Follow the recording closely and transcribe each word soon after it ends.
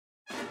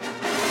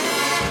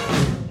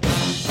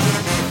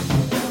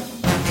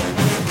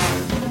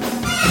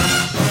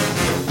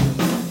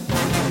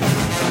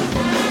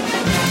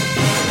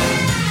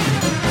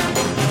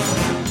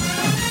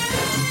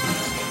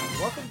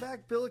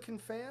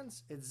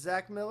fans. It's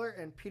Zach Miller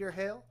and Peter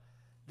Hale.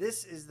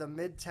 This is the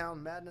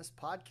Midtown Madness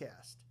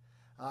podcast.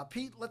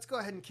 Pete, let's go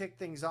ahead and kick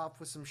things off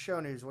with some show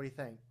news. What do you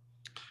think?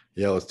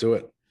 Yeah, let's do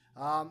it.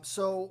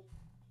 So,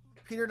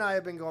 Peter and I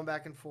have been going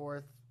back and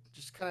forth,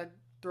 just kind of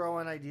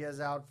throwing ideas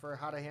out for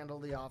how to handle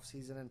the off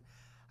season, and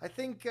I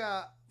think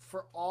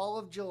for all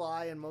of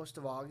July and most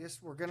of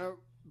August, we're gonna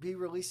be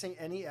releasing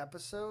any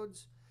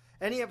episodes.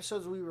 Any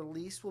episodes we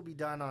release will be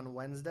done on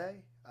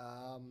Wednesday.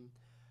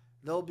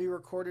 They'll be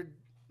recorded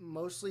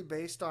mostly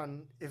based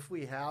on if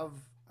we have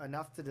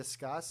enough to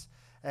discuss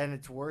and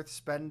it's worth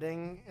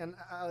spending, and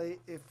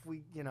if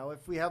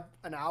we have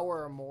an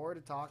hour or more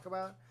to talk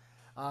about.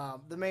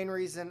 The main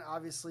reason,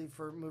 obviously,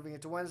 for moving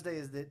it to Wednesday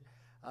is that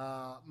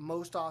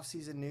most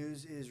off-season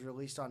news is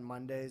released on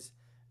Mondays,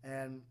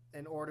 and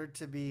in order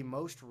to be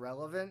most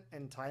relevant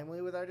and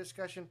timely with our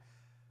discussion,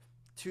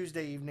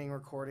 Tuesday evening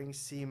recordings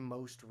seem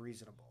most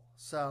reasonable.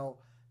 So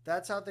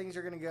that's how things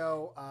are going to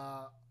go.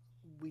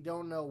 We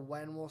don't know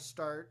when we'll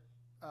start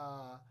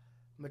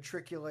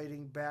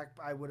matriculating back.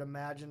 I would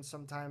imagine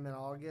sometime in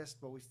August,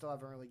 but we still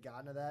haven't really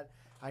gotten to that.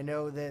 I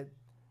know that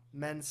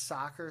men's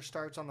soccer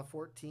starts on the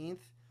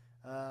 14th,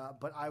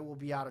 but I will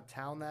be out of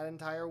town that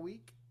entire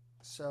week.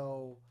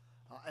 So,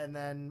 and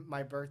then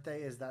my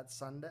birthday is that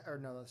Sunday, or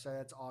no, sorry,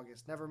 that's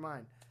August. Never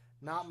mind,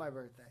 not my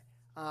birthday.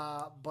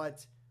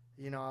 But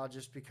I'll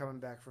just be coming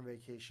back from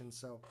vacation,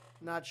 so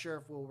not sure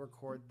if we'll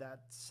record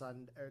that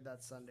Sunday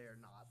or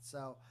not.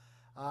 So,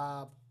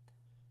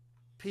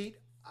 Pete,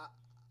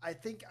 I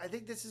think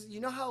this is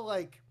how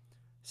like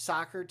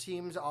soccer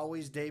teams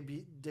always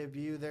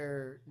debut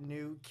their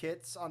new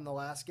kits on the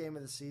last game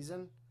of the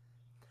season.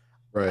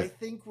 I Right.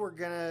 think we're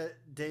gonna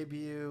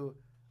debut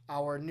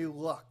our new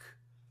look.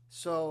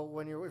 So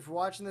if you're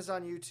watching this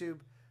on YouTube,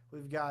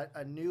 we've got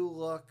a new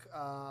look.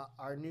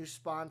 Our new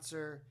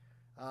sponsor,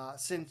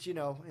 since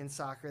in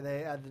soccer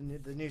they add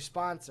the new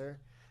sponsor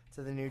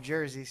to the new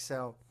jersey.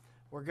 So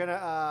we're gonna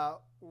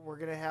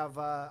have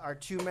our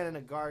 2 men in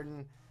a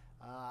garden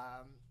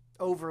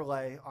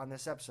overlay on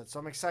this episode. So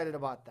I'm excited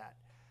about that.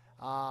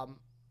 Um,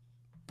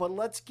 but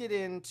let's get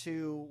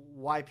into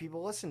why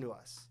people listen to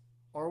us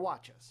or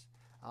watch us.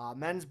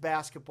 Men's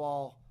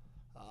basketball.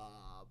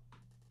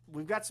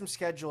 We've got some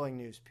scheduling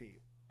news,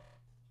 Pete.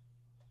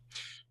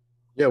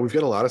 Yeah, we've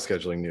got a lot of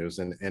scheduling news,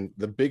 and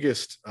the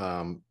biggest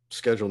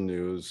schedule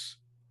news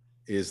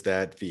is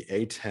that the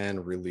A10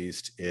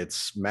 released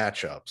its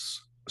matchups.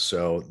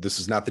 So this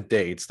is not the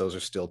dates; those are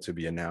still to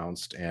be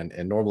announced. And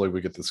normally we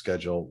get the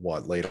schedule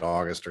late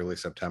August, early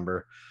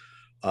September.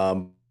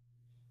 Um,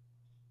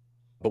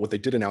 but what they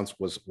did announce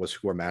was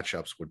who our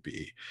matchups would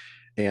be,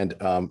 and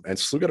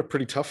SLU got a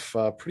pretty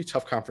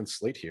tough conference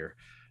slate here.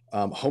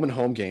 Home and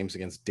home games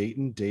against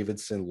Dayton,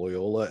 Davidson,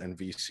 Loyola, and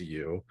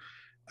VCU.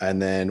 And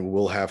then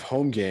we'll have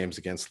home games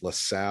against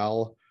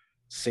LaSalle,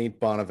 St.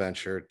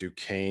 Bonaventure,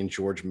 Duquesne,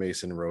 George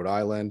Mason, Rhode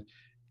Island.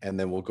 And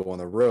then we'll go on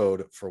the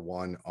road for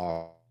one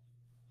off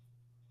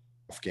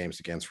games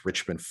against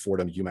Richmond,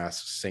 Fordham, UMass,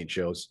 St.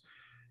 Joe's,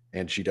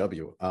 and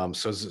GW.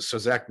 So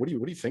Zach, what do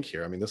you think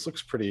here? I mean, this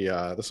looks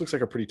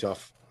like a pretty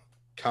tough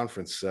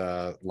conference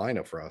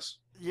lineup for us.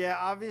 Yeah,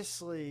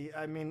 obviously.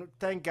 I mean,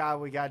 thank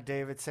God we got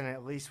Davidson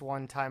at least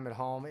one time at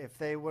home. If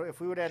we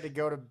would have had to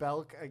go to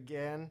Belk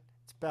again,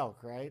 it's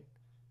Belk, right?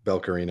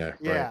 Belk Arena,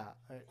 right? Yeah.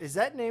 Is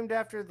that named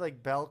after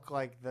like Belk,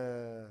 like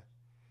the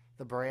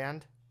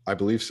brand? I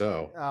believe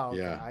so. Oh, okay.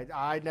 Yeah.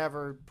 I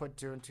never put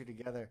two and two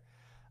together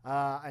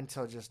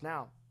until just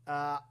now.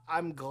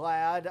 I'm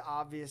glad,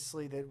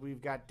 obviously, that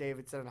we've got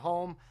Davidson at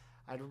home.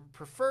 I'd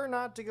prefer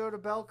not to go to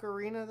Belk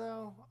Arena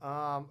though,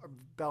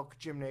 Belk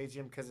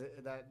Gymnasium, because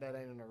that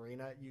ain't an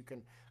arena. You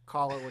can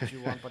call it what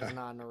you want, but it's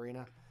not an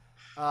arena.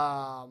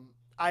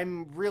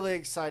 I'm really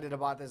excited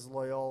about this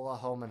Loyola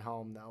home and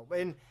home though,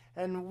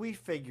 and we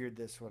figured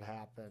this would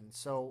happen.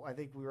 So I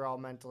think we were all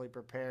mentally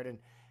prepared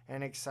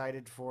and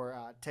excited for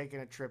taking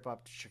a trip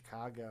up to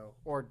Chicago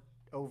or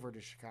over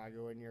to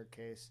Chicago in your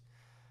case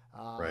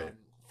Right. um,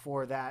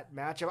 for that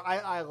matchup.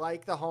 I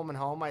like the home and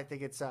home. I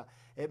think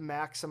it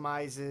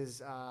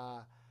maximizes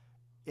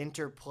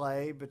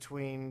interplay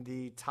between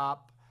the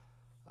top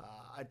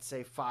I'd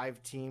say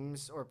five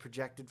teams or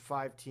projected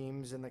five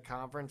teams in the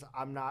conference.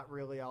 I'm not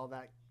really all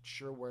that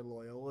sure where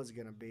Loyola is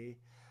going to be.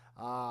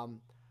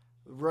 Um,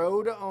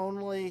 Road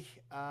only,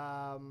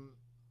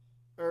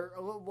 or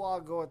well,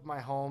 I'll go with my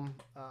home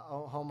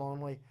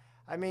only.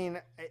 I mean,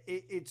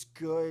 it's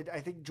good. I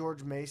think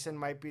George Mason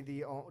might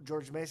be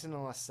George Mason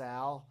and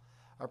LaSalle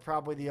are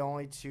probably the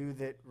only two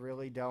that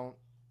really don't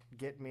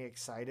get me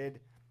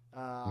excited.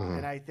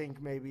 And Mhm. I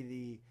think maybe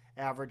the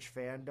average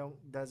fan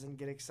doesn't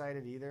get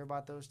excited either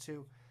about those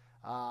two.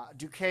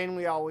 Duquesne,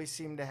 we always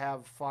seem to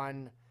have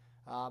fun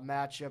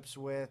matchups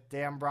with.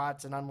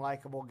 Dambrot's an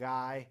unlikable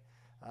guy,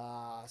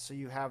 so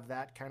you have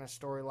that kind of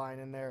storyline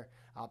in there.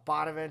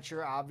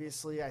 Bonaventure,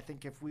 obviously, I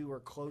think if we were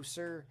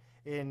closer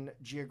in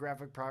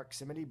geographic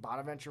proximity,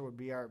 Bonaventure would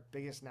be our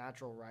biggest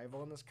natural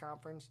rival in this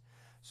conference.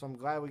 So I'm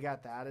glad we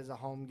got that as a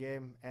home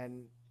game,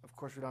 and of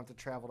course we don't have to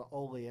travel to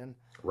Olean.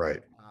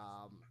 Right.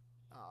 Um,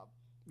 uh,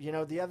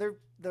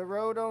 the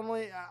road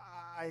only.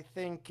 I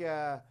think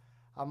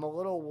I'm a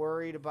little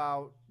worried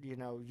about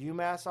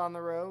UMass on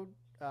the road,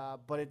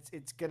 but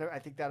it's gonna. I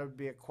think that would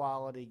be a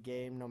quality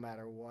game no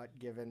matter what,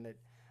 given that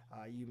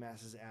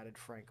UMass has added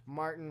Frank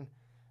Martin.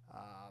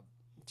 Uh,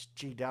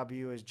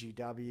 GW is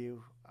GW.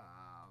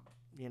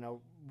 You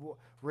know,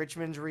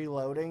 Richmond's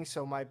reloading,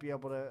 so might be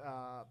able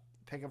to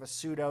pick up a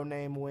pseudo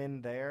name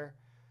win there.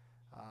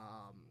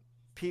 Um,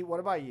 Pete, what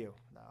about you?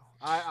 No,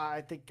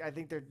 I think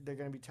they're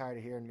going to be tired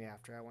of hearing me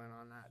after I went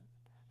on that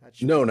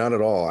No, spiel. not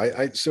at all.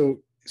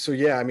 So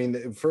yeah, I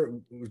mean, for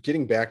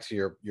getting back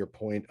to your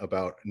point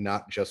about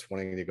not just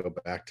wanting to go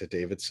back to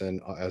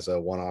Davidson as a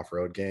one-off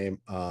road game,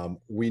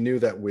 we knew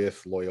that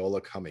with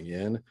Loyola coming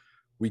in,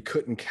 we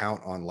couldn't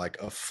count on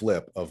like a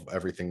flip of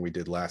everything we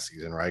did last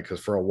season, right? Because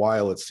for a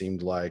while it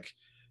seemed like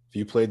if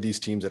you played these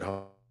teams at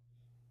home,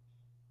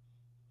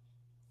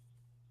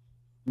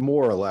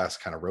 more or less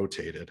kind of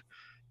rotated,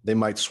 they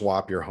might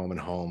swap your home and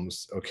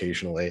homes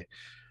occasionally.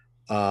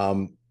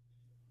 Um,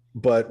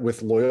 but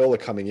with Loyola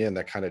coming in,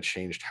 that kind of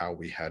changed how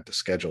we had to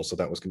schedule. So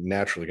that was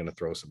naturally going to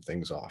throw some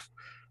things off.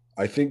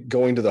 I think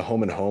going to the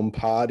home and home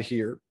pod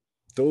here,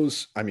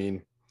 those, I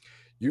mean,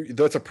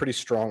 that's a pretty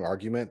strong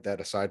argument that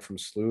aside from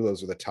SLU,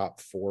 those are the top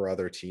four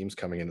other teams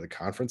coming into the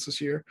conference this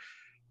year.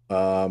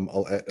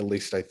 At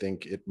least I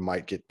think it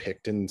might get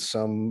picked in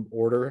some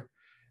order.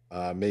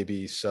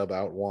 Maybe sub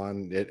out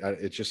one.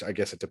 It just, I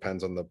guess it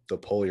depends on the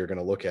poll you're going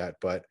to look at.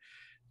 But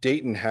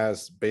Dayton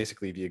has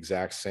basically the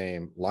exact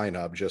same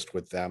lineup, just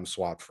with them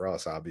swapped for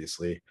us,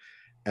 obviously.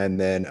 And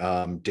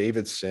then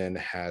Davidson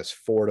has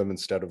Fordham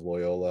instead of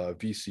Loyola.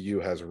 VCU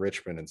has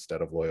Richmond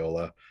instead of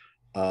Loyola.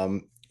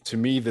 To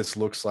me, this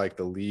looks like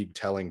the league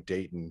telling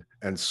Dayton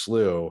and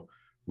SLU,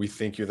 we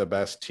think you're the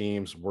best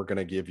teams. We're going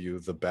to give you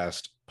the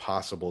best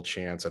possible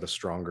chance at a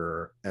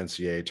stronger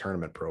NCAA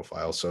tournament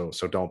profile. So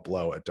don't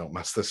blow it. Don't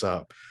mess this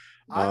up.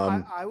 I, I,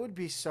 Um, I would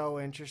be so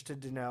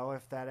interested to know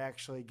if that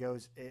actually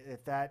goes,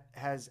 if that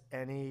has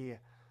any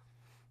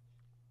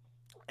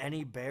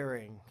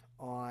bearing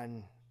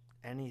on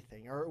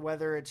anything, or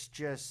whether it's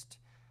just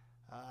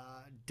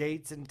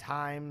dates and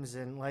times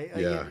and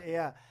yeah,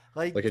 yeah,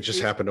 like like it just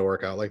it, happened to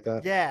work out like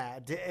that. yeah.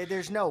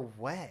 There's no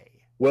way.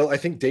 Well, I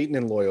think Dayton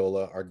and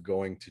Loyola are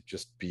going to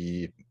just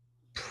be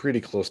pretty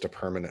close to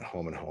permanent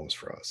home and homes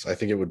for us. I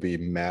think it would be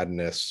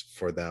madness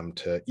for them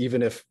to,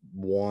 even if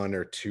one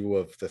or two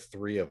of the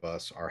three of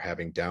us are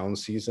having down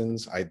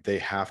seasons, they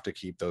have to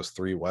keep those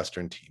three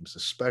Western teams,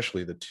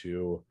 especially the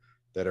two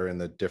that are in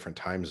the different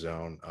time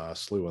zone,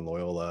 SLU and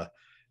Loyola.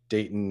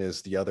 Dayton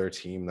is the other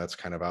team that's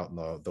kind of out in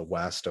the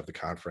west of the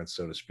conference,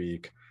 so to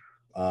speak.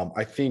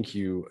 I think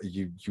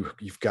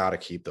you've got to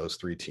keep those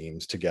three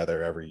teams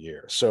together every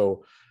year.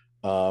 So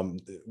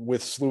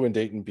with SLU and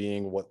Dayton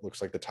being what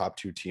looks like the top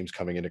two teams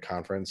coming into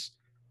conference,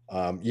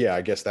 yeah,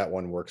 I guess that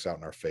one works out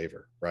in our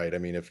favor, right? I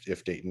mean,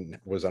 if Dayton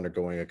was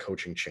undergoing a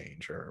coaching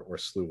change or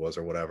SLU was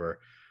or whatever,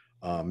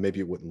 maybe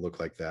it wouldn't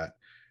look like that.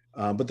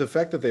 But the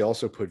fact that they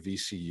also put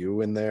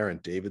VCU in there and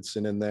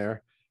Davidson in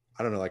there,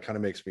 I don't know, that kind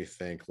of makes me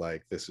think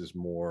like this is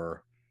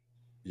more,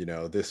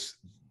 this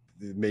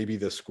maybe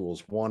the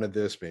schools wanted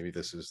this, maybe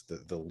this is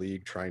the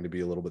league trying to be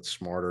a little bit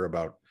smarter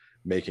about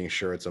making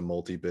sure it's a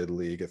multi-bid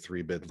league, a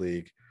three-bid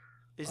league.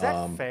 Is that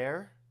um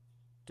fair?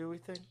 Do we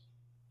think?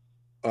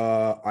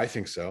 I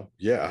think so,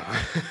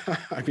 yeah.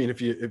 I mean,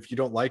 if you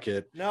don't like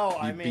it, No,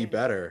 I be mean,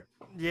 better.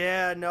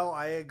 yeah, no,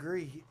 I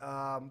agree.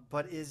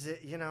 But is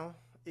it,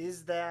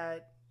 is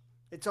that?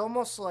 It's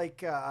almost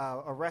like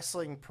a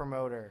wrestling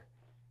promoter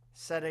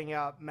setting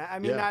up. I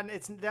mean, Yeah, not.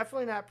 It's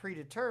definitely not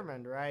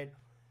predetermined, right?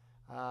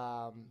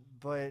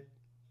 But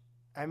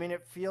I mean,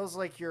 it feels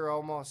like you're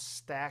almost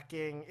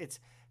stacking. It's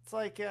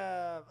like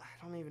I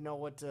don't even know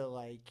what to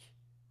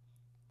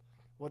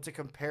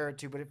compare it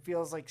to, but it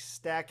feels like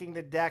stacking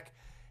the deck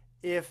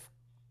if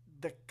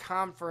the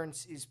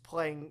conference is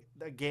playing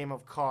a game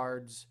of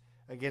cards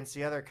against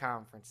the other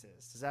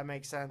conferences. Does that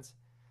make sense?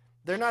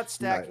 They're not not,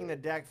 stacking the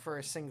deck for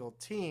a single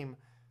team.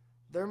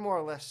 They're more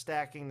or less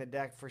stacking the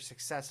deck for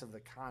success of the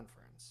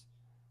conference.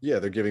 yeah,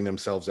 they're giving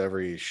themselves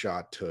every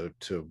shot to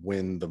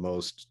win the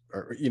most,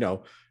 or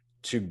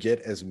to get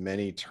as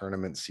many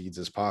tournament seeds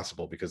as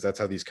possible, because that's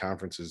how these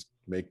conferences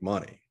make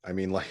money. I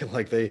mean,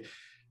 like they,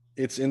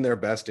 it's in their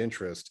best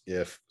interest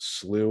if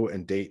SLU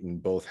and Dayton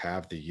both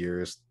have the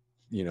years,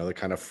 the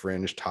kind of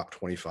fringe top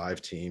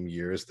 25 team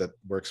years that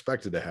we're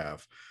expected to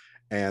have.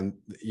 And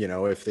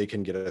if they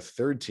can get a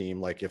third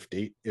team, like if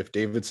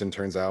Davidson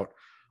turns out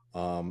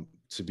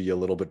to be a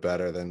little bit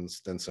better than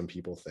some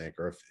people think,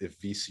 or if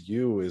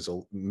VCU is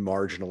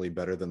marginally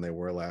better than they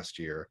were last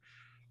year,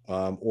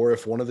 or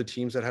if one of the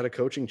teams that had a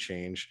coaching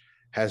change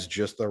has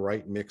just the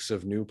right mix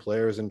of new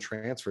players and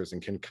transfers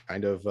and can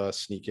kind of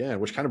sneak in,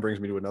 which kind of brings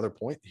me to another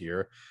point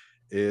here,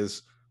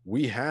 is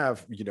we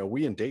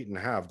in Dayton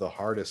have the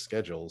hardest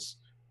schedules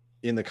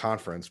in the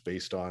conference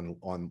based on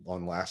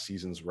last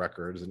season's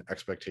records and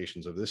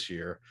expectations of this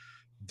year.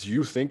 Do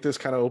you think this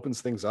kind of opens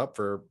things up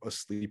for a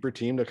sleeper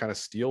team to kind of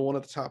steal one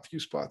of the top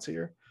few spots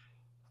here?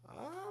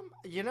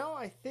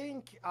 I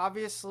think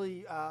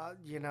obviously,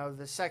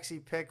 the sexy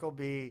pick will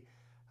be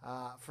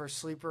for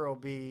sleeper will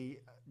be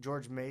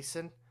George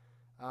Mason.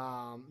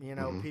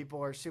 Hmm.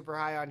 People are super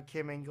high on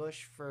Kim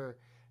English for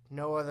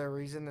no other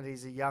reason that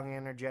he's a young,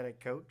 energetic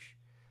coach,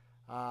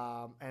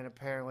 and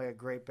apparently a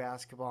great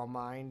basketball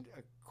mind,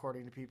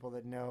 according to people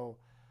that know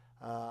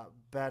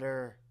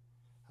better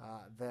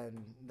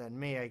than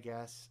me, I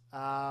guess.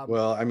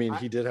 Well, I mean, I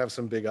he did have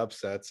some big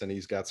upsets, and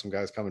he's got some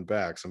guys coming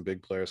back, some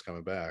big players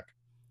coming back.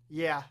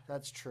 Yeah,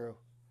 that's true.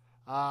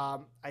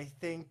 I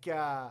think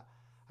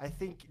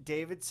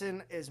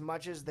Davidson, as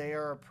much as they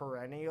are a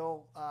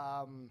perennial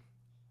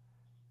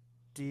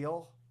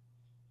deal,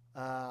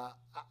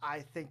 I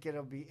think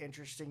it'll be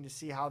interesting to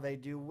see how they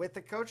do with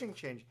the coaching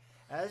change,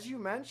 as you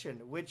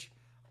mentioned. Which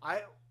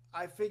I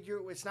I figure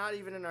it's not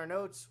even in our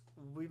notes.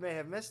 We may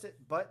have missed it,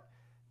 but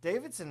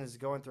Davidson is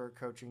going through a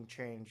coaching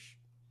change.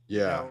 You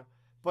Yeah, know,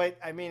 but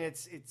I mean,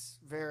 it's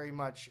very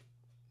much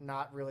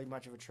not really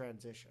much of a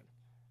transition.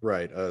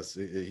 right.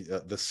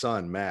 The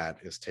son Matt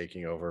is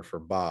taking over for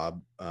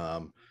Bob,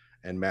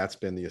 and Matt's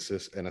been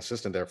an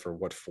assistant there for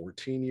what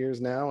 14 years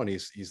now, and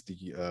he's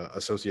the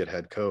associate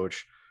head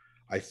coach.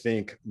 I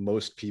think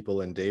most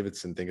people in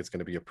Davidson think it's going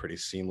to be a pretty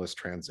seamless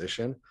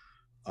transition.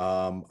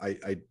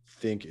 I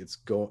think it's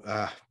going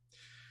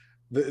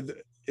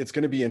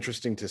to be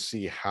interesting to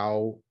see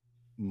how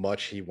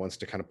much he wants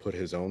to kind of put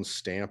his own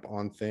stamp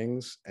on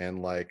things, and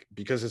like,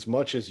 because as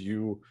much as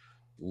you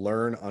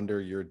learn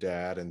under your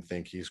dad and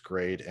think he's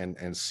great,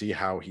 and see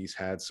how he's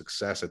had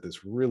success at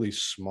this really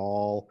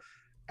small,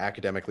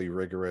 academically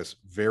rigorous,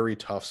 very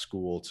tough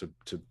school to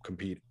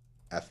compete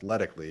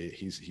athletically,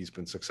 he's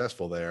been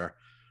successful there.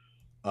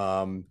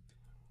 um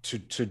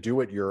to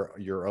do it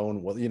your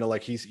own, well,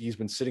 like he's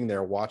been sitting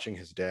there watching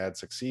his dad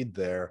succeed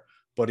there,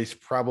 but he's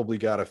probably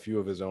got a few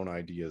of his own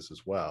ideas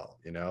as well.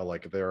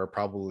 Like there are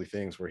probably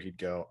things where he'd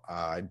go,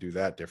 I'd do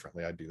that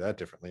differently, I'd do that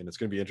differently, and it's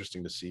going to be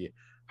interesting to see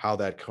how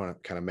that kind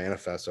of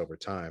manifests over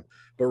time.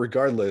 But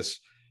regardless,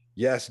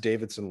 yes,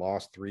 Davidson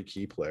lost three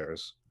key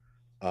players.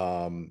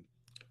 um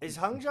Is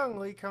Hung Jung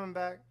Lee coming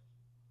back?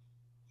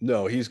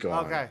 no, he's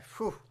gone. Okay.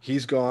 Whew.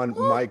 He's gone.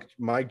 Woo.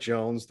 Mike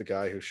Jones, the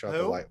guy who shot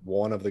the Who? light,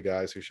 one of the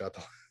guys who shot the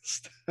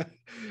last.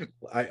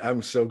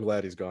 I'm so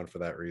glad he's gone for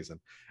that reason.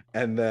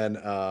 And then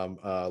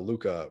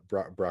Luka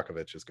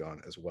Brakovic is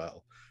gone as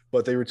well.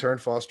 But they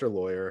returned Foster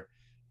Lawyer.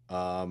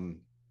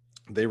 Um,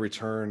 they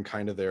return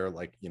kind of their,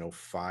 like,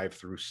 5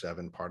 through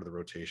 7 part of the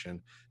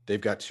rotation.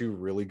 They've got two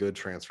really good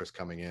transfers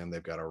coming in.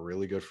 They've got a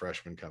really good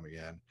freshman coming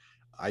in.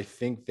 I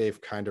think they've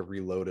kind of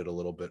reloaded a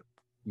little bit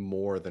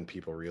more than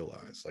people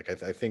realize. Like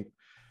I think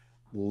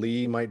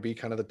Lee might be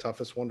kind of the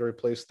toughest one to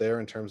replace there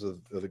in terms of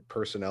the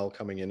personnel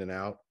coming in and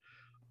out.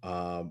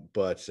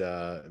 But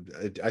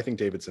I think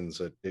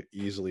Davidson's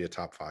easily a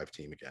top 5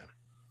 team again.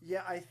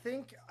 Yeah, I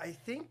think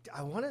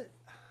I want to.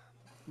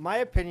 My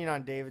opinion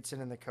on Davidson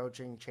and the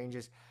coaching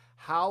changes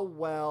how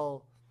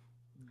well.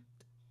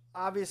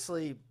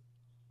 Obviously,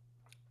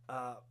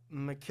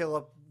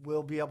 McKillop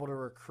will be able to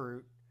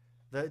recruit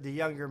the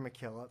younger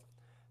McKillop,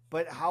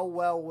 but how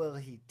well will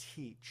he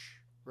teach?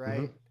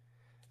 Right. Hmm.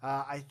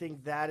 I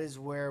think that is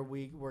where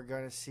we're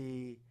going to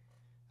see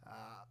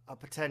a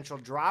potential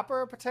drop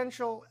or a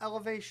potential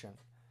elevation.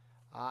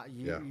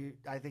 Yeah,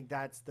 I think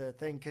that's the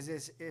thing because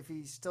if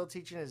he's still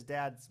teaching his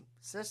dad's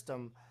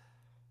system,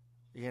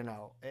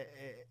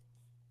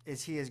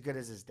 is he as good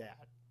as his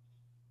dad?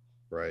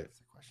 right. That's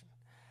the question.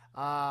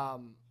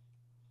 Um,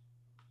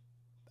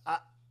 I,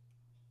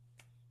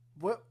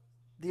 what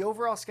the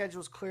overall schedule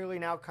is clearly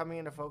now coming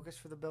into focus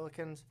for the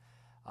Billikens,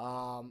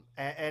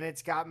 and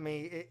it's got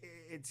me.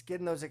 It's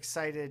getting those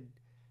excited,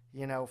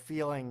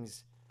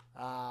 feelings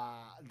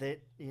that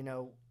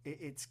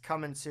it's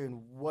coming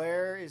soon.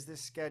 Where is this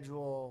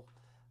schedule?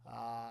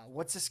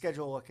 What's the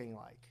schedule looking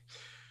like?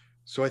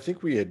 So I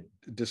think we had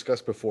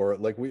discussed before,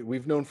 like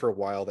we've known for a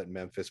while that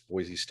Memphis,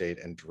 Boise State,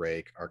 and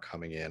Drake are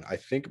coming in. I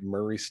think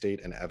Murray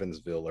State and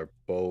Evansville are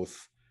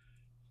both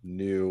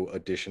new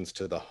additions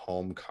to the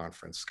home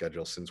conference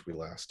schedule since we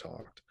last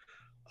talked.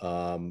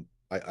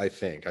 I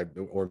think,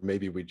 or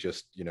maybe we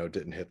just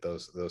didn't hit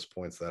those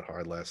points that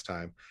hard last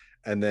time.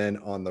 And then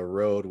on the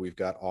road, we've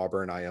got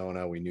Auburn,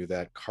 Iona. We knew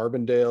that.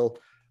 Carbondale,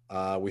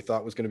 we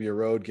thought was going to be a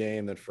road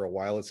game. Then for a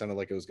while, it sounded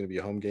like it was going to be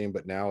a home game,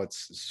 but now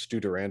it's Stu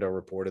Durando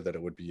reported that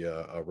it would be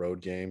a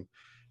road game.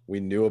 We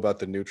knew about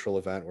the neutral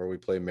event where we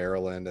play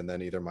Maryland and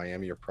then either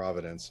Miami or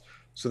Providence.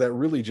 So that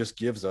really just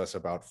gives us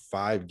about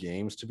 5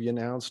 games to be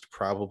announced,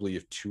 probably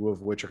if 2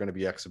 of which are going to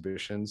be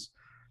exhibitions.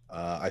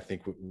 I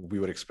think we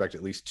would expect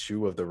at least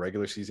 2 of the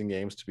regular season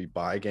games to be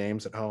bye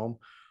games at home,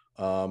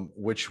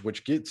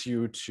 which gets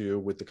you to,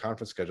 with the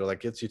conference schedule, that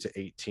gets you to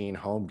 18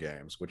 home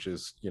games, which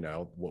is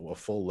a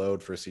full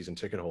load for season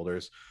ticket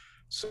holders.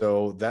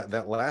 So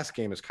that last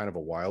game is kind of a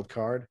wild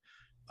card.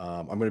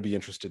 I'm going to be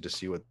interested to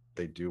see what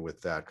they do with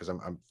that, because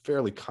I'm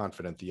fairly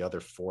confident the other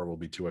 4 will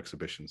be 2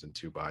 exhibitions and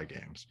 2 bye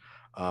games.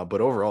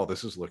 But overall,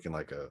 this is looking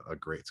like a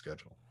great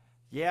schedule.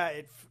 Yeah,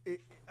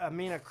 I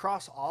mean,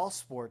 across all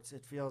sports,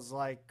 it feels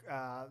like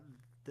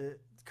the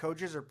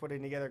coaches are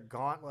putting together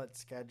gauntlet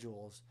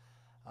schedules.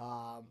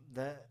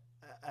 That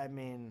I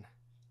mean,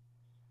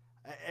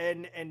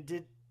 and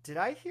did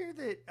I hear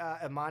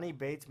that Imani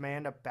Bates may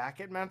end up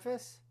back at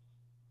Memphis?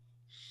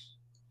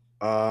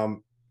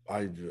 Um,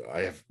 I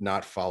have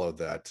not followed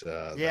Yeah,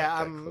 that yeah,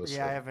 I closely.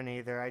 haven't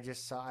either. I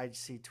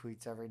see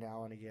tweets every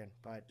now and again,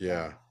 but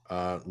Yeah.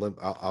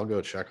 I'll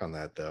go check on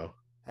that though.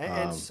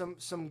 and Um,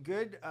 some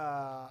good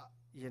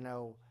you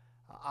know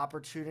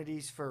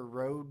opportunities for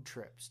road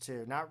trips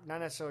too. Not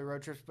necessarily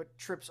road trips, but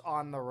trips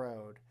on the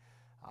road.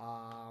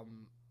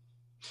 Um,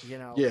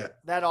 yeah,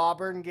 that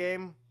Auburn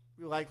game,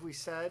 like we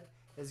said,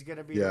 is going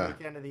to be the yeah.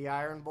 weekend of the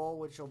Iron Bowl,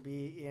 which will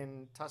be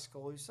in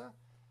Tuscaloosa.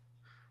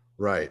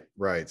 Right,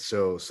 right.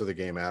 So the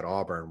game at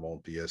Auburn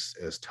won't be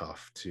as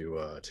tough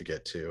to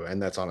get to,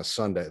 and that's on a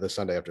Sunday, the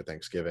Sunday after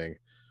Thanksgiving,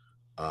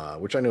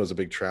 which I know is a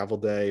big travel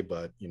day,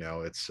 but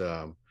it's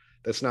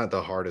that's not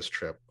the hardest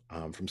trip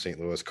from St.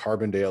 Louis.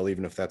 Carbondale,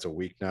 even if that's a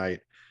weeknight,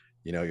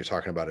 you're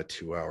talking about a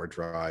 2 hour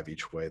drive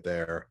each way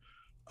there.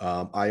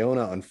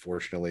 Iona,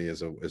 unfortunately,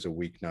 is a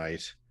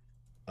weeknight,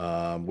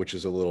 which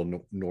is a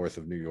little north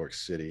of New York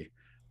City.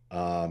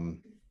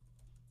 Um,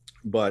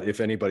 but if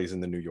anybody's in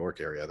the New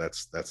York area,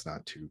 that's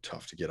not too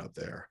tough to get up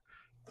there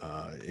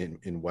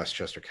in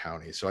Westchester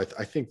County. So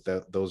I think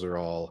that those are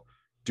all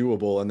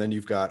doable. And then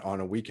you've got on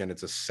a weekend,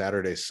 it's a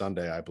Saturday,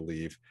 Sunday, I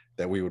believe,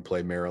 that we would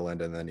play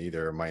Maryland and then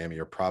either Miami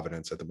or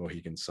Providence at the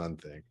Mohegan Sun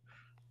thing,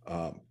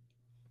 um,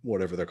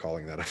 whatever they're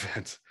calling that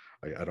event.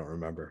 I don't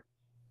remember.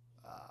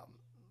 Um,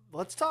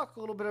 let's talk a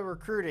little bit of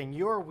recruiting.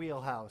 Your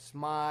wheelhouse,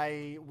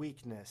 my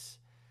weakness.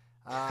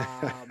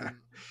 Um,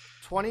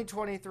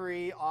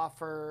 2023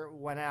 offer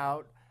went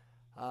out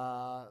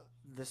uh,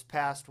 this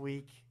past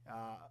week.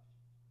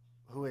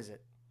 Who is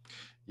it?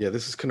 Yeah,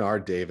 this is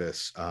Kennard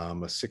Davis, a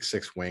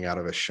 6'6" wing out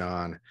of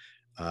Ashan,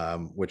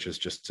 which is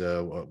just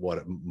a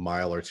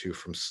mile or two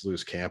from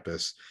SLU's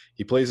campus.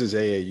 He plays his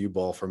AAU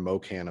ball for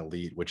Mocan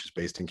Elite, which is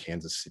based in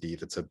Kansas City.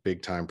 That's a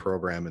big time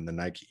program in the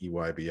Nike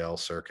EYBL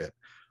circuit.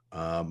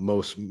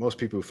 Most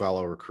people who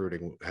follow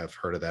recruiting have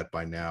heard of that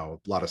by now.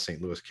 A lot of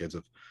St. Louis kids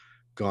have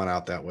gone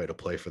out that way to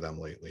play for them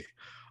lately.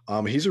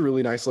 He's a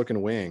really nice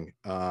looking wing.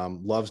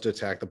 Loves to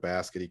attack the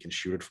basket. He can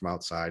shoot it from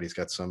outside. He's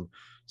got some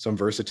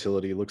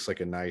versatility. Looks like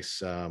a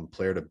nice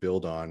player to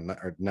build on,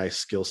 or nice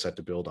skill set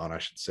to build on, I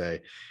should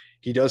say.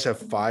 He does have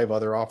 5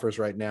 other offers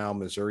right now: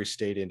 Missouri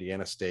State,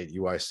 Indiana State,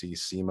 UIC,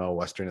 SEMO,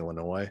 Western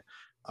Illinois.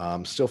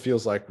 Still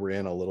feels like we're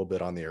in a little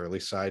bit on the early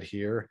side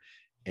here.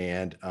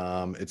 And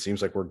it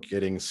seems like we're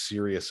getting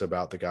serious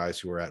about the guys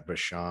who are at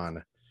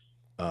Vashon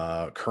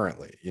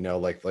currently.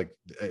 Like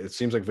it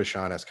seems like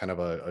Vashon has kind of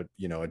a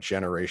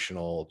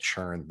generational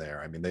churn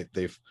there. I mean,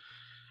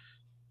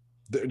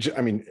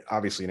 I mean,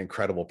 obviously an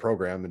incredible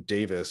program. And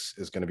Davis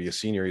is going to be a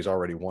senior. He's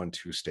already won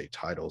 2 state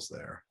titles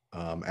there,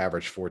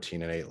 averaged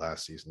 14-8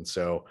 last season.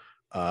 So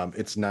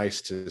it's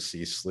nice to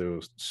see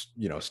SLU,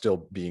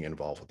 still being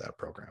involved with that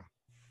program.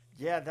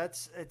 Yeah,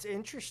 it's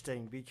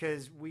interesting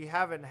because we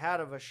haven't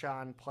had a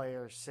Vashon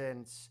player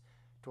since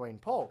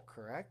Dwayne Polk,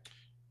 correct?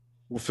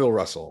 Well, Phil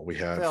Russell we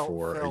had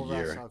for a Phil Russell.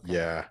 year. Okay.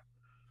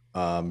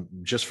 Yeah.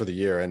 Just for the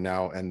year.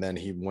 And then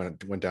he went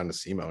down to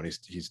SEMO, and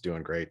he's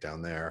doing great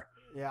down there.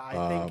 Yeah,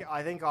 Um,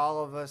 I think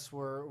all of us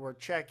were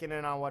checking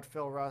in on what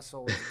Phil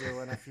Russell was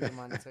doing a few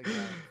months ago.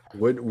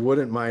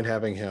 wouldn't mind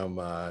having him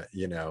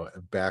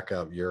back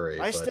up Yuri,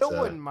 I but still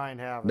wouldn't mind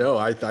having no,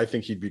 him. I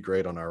think he'd be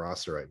great on our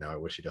roster right now. I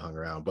wish he'd hung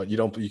around, but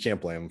you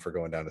can't blame him for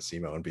going down to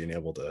SEMO and being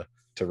able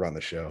to run the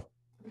show.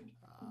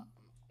 Um,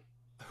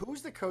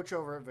 who's the coach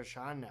over at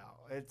Vashon now?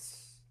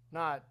 It's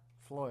not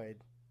Floyd.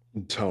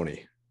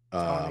 Tony,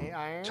 Tony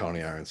Irons.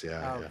 Tony Irons,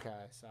 yeah, yeah, Okay,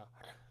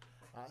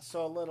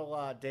 so a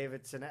little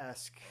Davidson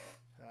esque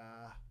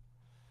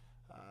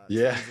uh,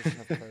 yeah,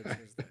 transition of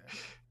coaches there.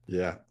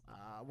 yeah.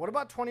 What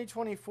about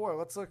 2024?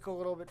 Let's look a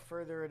little bit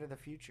further into the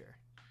future.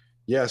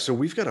 Yeah, so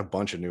we've got a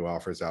bunch of new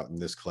offers out in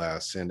this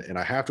class, and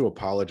I have to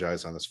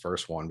apologize on this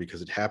first one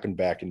because it happened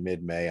back in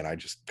mid-May, and I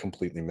just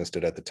completely missed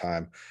it at the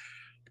time.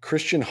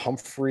 Christian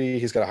Humphrey,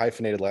 he's got a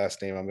hyphenated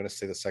last name. I'm going to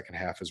say the second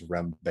half is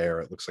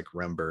Rembert. It looks like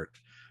Rembert.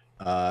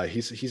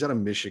 He's out of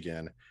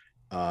Michigan,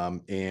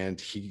 and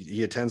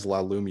he attends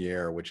La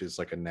Lumiere, which is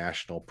like a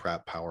national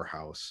prep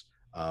powerhouse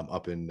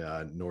up in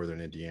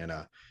northern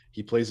Indiana.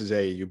 He plays his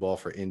AAU ball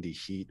for Indy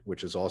Heat,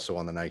 which is also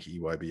on the Nike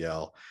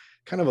EYBL.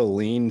 Kind of a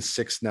lean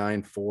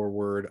 6'9"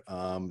 forward.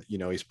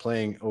 He's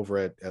playing over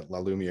at La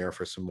Lumiere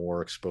for some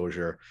more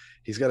exposure.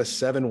 He's got a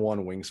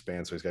 7'1"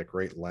 wingspan, so he's got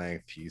great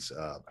length. He's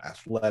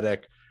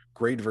athletic,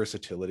 great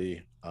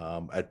versatility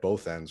at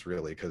both ends,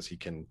 really, because he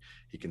can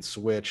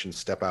switch and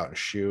step out and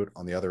shoot.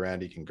 On the other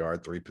end, he can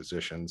guard 3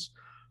 positions.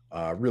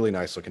 Really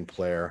nice looking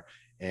player.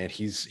 And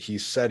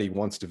he's said he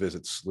wants to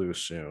visit SLU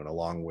soon,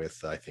 along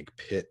with I think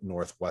Pitt,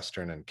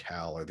 Northwestern, and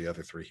Cal are the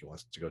other 3 he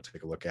wants to go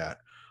take a look at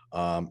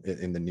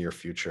in the near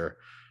future.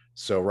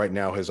 So right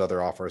now his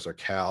other offers are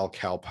Cal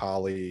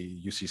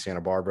Poly, UC Santa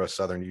Barbara,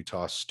 Southern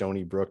Utah,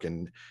 Stony Brook,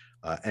 and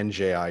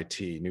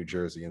NJIT, New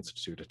Jersey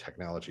Institute of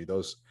Technology.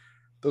 Those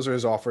those are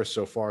his offers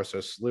so far. So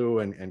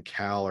SLU and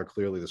Cal are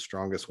clearly the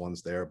strongest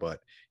ones there, but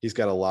he's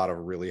got a lot of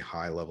really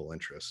high level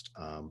interest.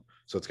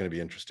 So it's going to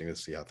be interesting to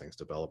see how things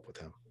develop with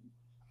him.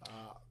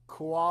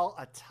 Kual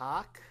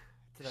Atak.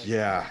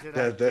 Yeah, Did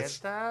I get that's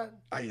that?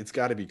 it's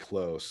got to be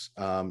close.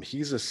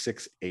 He's a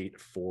 6'8"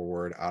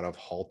 forward out of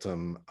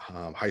Haltom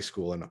High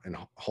School in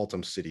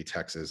Haltom City,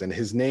 Texas, and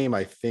his name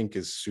I think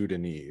is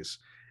Sudanese,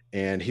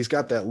 and he's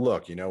got that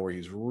look, where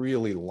he's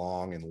really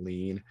long and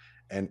lean,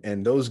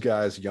 and those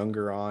guys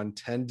younger on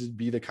tend to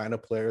be the kind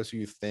of players who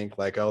you think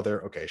like, oh,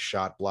 they're okay,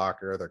 shot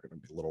blocker, they're going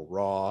to be a little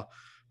raw,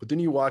 but then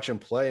you watch him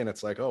play and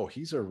it's like, oh,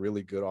 he's a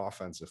really good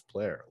offensive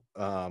player,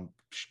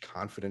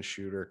 confident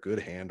shooter, good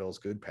handles,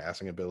 good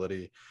passing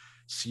ability,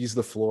 sees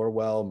the floor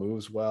well,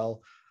 moves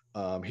well.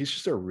 He's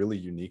just a really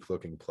unique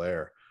looking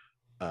player.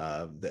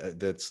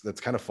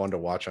 That's kind of fun to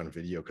watch on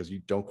video because you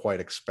don't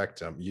quite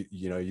expect him.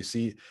 You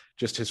see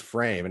just his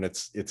frame, and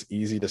it's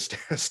easy to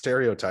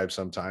stereotype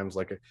sometimes,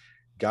 like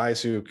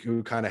guys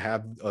who kind of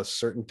have a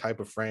certain type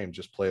of frame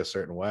just play a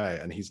certain way,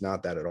 and he's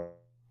not that at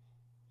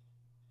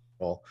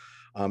all.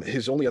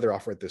 His only other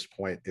offer at this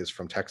point is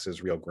from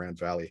Texas, Rio Grande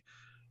Valley.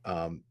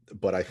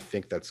 But I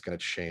think that's going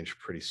to change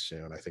pretty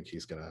soon. I think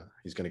he's gonna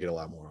get a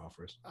lot more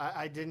offers.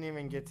 I didn't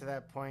even get to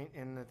that point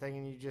in the thing,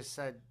 and you just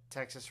said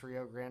Texas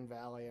Rio Grande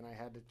Valley, and I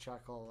had to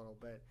chuckle a little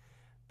bit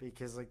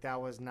because like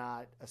that was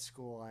not a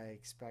school I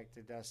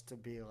expected us to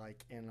be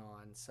like in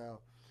on.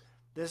 So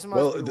this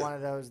must be one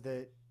of those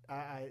that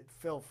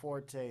Phil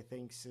Forte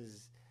thinks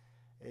is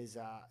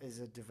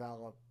a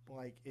develop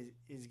like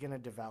is going to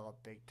develop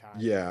big time.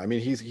 Yeah, I mean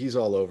he's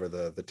all over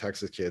the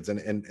Texas kids,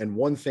 and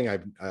one thing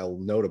I'll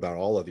note about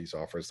all of these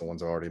offers, the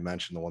ones I already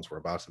mentioned, the ones we're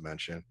about to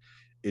mention,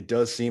 it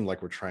does seem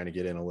like we're trying to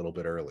get in a little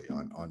bit early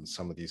on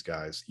some of these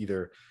guys.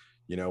 Either,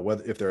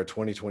 whether if they're a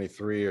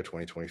 2023 or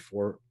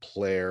 2024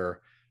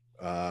 player,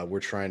 we're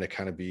trying to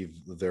kind of be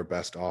their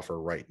best offer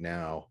right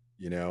now.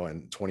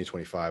 And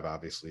 2025,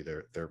 obviously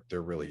they're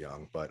really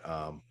young, but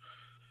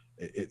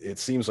it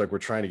seems like we're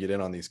trying to get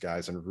in on these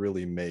guys and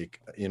really make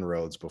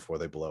inroads before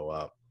they blow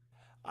up.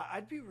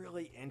 I'd be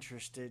really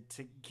interested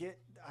to get,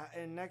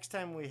 and next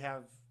time we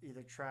have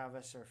either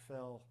Travis or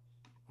Phil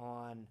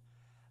on,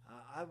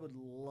 I would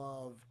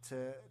love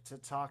to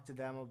talk to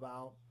them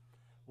about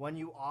when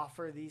you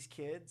offer these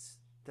kids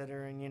that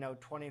are in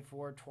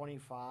 24,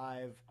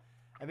 25.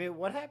 I mean,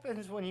 what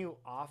happens when you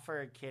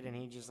offer a kid and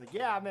he just like,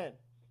 yeah, I'm in,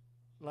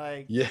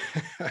 like, Yeah.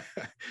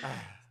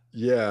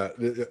 Yeah.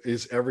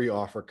 Is every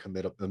offer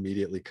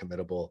immediately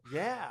committable?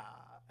 yeah.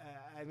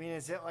 I mean,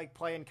 is it like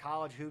playing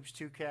college hoops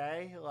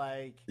 2K?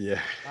 Like, Yeah.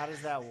 how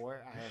does that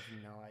work? I have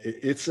no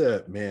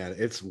idea.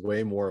 It's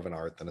way more of an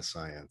art than a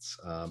science.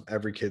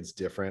 Every kid's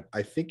different.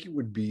 I think it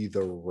would be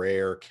the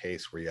rare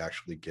case where you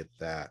actually get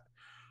that.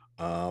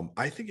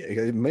 I think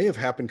it may have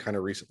happened kind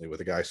of recently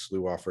with a guy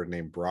SLU offered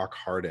named Brock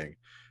Harding,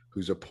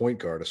 who's a point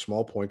guard, a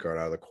small point guard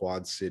out of the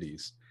Quad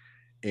Cities.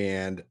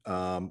 And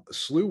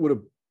SLU would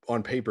have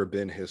on paper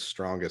been his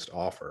strongest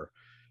offer,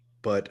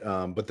 but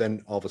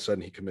then all of a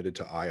sudden he committed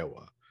to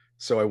Iowa.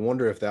 So I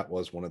wonder if that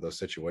was one of those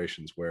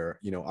situations where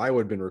Iowa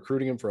had been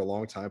recruiting him for a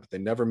long time, but they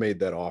never made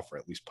that offer,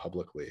 at least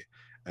publicly.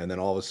 And then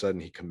all of a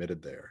sudden he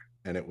committed there,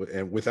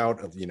 and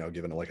without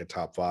giving it like a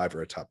top 5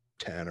 or a top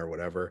 10 or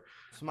whatever.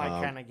 It's my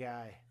kind of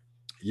guy.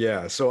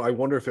 Yeah, so I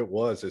wonder if it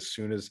was as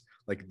soon as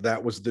like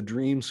that was the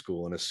dream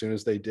school, and as soon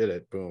as they did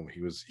it, boom,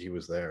 he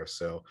was there.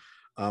 So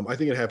I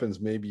think it happens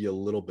maybe a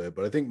little bit,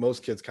 but I think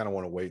most kids kind of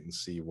want to wait and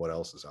see what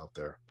else is out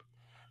there.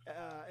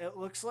 It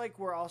looks like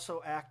we're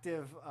also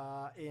active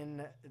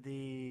in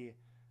the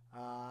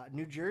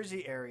New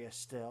Jersey area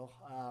still.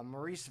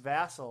 Maurice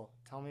Vassal,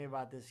 tell me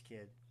about this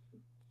kid.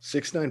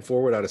 6'9"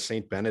 forward out of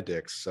St.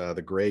 Benedict's,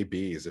 the Gray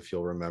Bees, if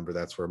you'll remember,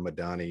 that's where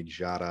Madani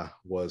Jada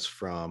was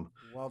from,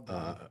 Well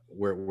done.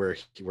 where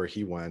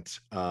he went.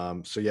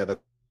 So yeah,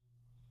 that's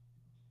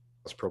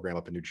program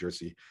up in New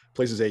Jersey.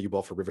 Plays his AU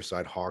ball for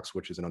Riverside Hawks,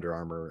 which is an Under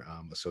Armour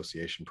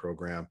association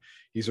program.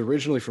 He's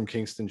originally from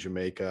Kingston,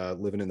 Jamaica,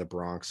 living in the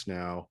Bronx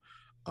now.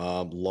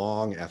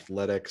 Long,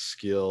 athletic,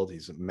 skilled.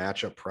 He's a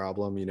matchup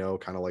problem,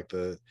 kind of like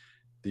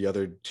the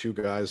other two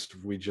guys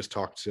we just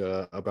talked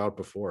about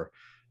before.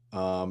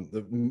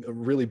 The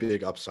really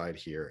big upside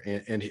here,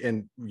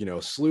 and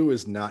SLU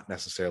is not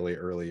necessarily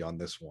early on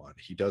this one.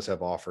 He does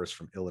have offers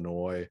from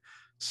Illinois,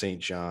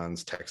 St.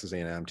 John's, Texas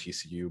A&M,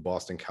 TCU,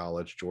 Boston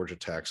College, Georgia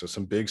Tech. So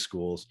some big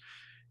schools.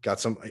 Got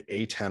some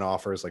A10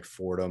 offers like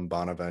Fordham,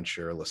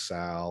 Bonaventure,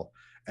 LaSalle,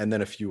 and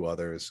then a few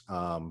others.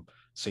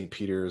 St.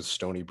 Peter's,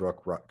 Stony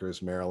Brook,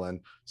 Rutgers, Maryland.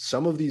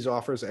 Some of these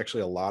offers,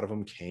 actually, a lot of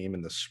them came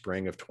in the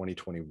spring of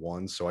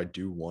 2021. So I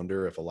do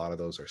wonder if a lot of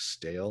those are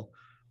stale.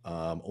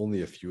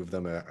 Only a few of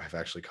them have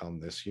actually come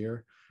this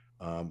year.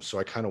 So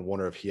I kind of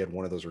wonder if he had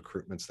one of those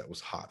recruitments that was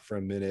hot for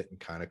a minute and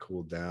kind of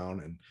cooled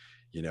down. And,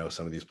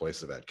 some of these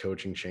places have had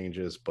coaching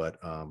changes, but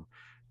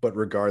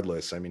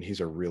regardless, I mean, he's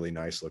a really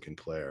nice looking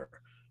player.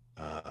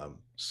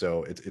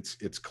 So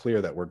it's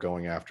clear that we're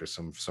going after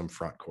some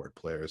front court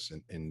players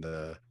in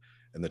the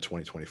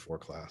 2024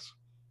 class.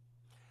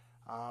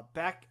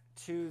 Back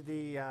to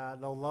the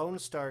Lone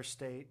Star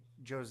State,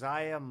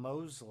 Josiah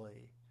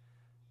Mosley.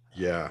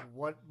 Yeah.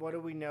 What do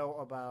we know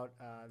about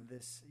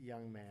this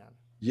young man?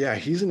 Yeah,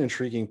 he's an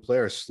intriguing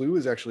player. Slew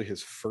is actually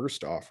his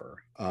first offer.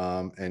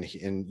 And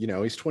he's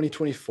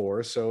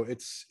 2024, so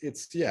it's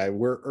yeah,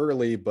 we're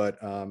early,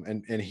 but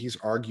and he's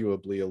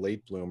arguably a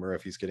late bloomer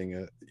if he's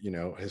getting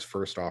his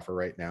first offer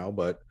right now,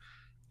 but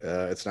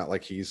it's not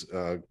like he's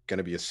going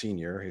to be a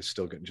senior. He's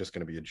still just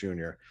going to be a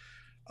junior.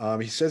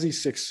 He says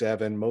he's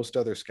 6'7". Most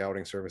other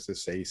scouting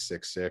services say he's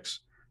 6'6",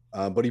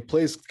 but he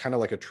plays kind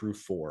of like a true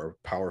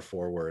power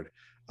forward.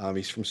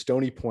 He's from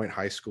Stony Point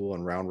High School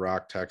in Round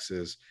Rock,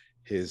 Texas.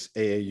 His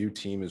AAU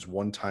team is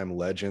One Time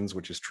Legends,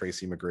 which is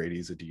Tracy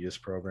McGrady's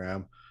Adidas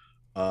program.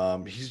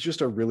 He's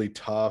just a really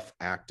tough,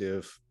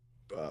 active,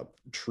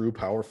 true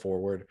power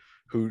forward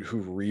who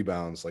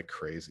rebounds like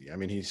crazy. I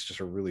mean, he's just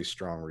a really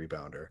strong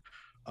rebounder.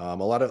 A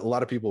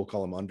lot of people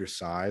call him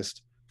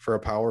undersized for a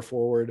power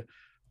forward,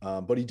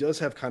 but he does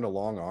have kind of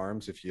long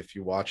arms if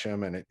you watch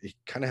him, and it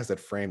kind of has that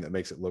frame that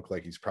makes it look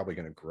like he's probably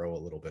going to grow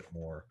a little bit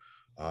more.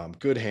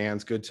 Good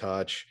hands, good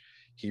touch.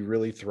 He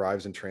really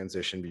thrives in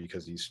transition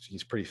because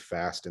he's pretty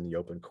fast in the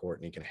open court,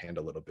 and he can hand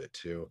a little bit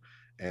too.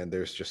 And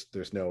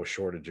there's no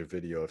shortage of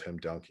video of him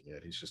dunking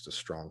it. He's just a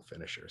strong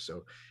finisher.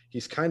 So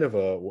he's kind of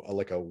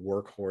like a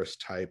workhorse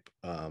type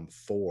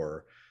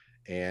four.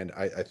 And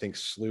I think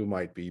Slew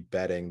might be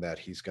betting that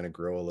he's going to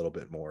grow a little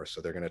bit more.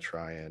 So they're going to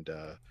try and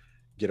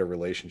get a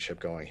relationship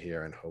going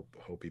here and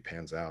hope he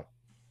pans out.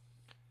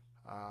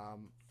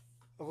 Um,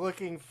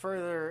 Looking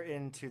further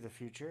into the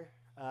future,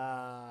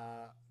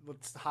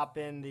 let's hop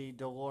in the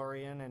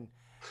DeLorean and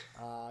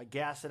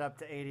gas it up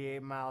to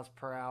 88 miles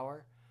per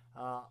hour.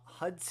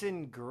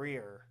 Hudson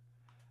Greer,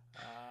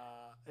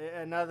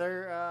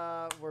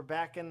 another. We're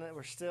back in the.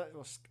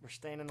 We're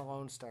staying in the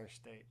Lone Star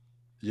State.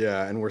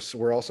 Yeah, and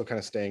we're also kind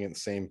of staying in the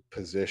same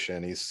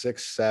position. He's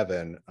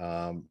 6'7".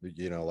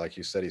 Like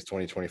you said, he's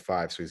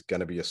 2025, so he's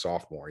going to be a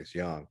sophomore. He's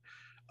young.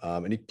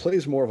 And he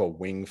plays more of a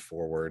wing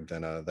forward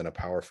than a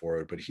power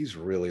forward, but he's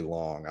really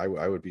long.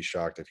 I would be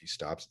shocked if he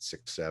stops at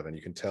 6'7".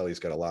 You can tell he's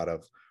got a lot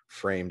of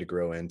frame to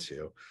grow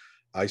into.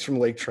 He's from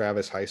Lake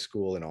Travis High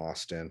School in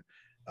Austin.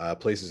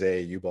 Plays his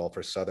AAU ball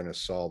for Southern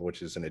Assault,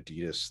 which is an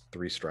Adidas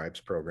Three Stripes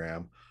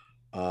program.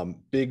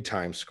 Big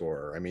time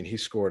scorer. I mean, he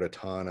scored a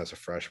ton as a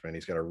freshman.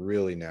 He's got a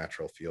really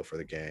natural feel for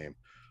the game.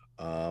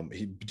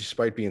 He,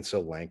 despite being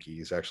so lanky,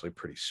 he's actually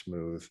pretty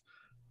smooth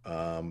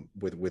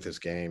with his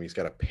game. He's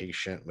got a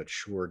patient,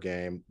 mature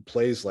game.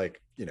 Plays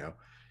like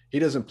he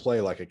doesn't play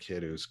like a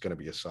kid who's going to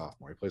be a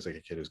sophomore. He plays like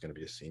a kid who's going to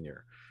be a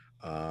senior.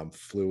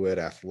 Fluid,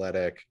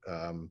 athletic,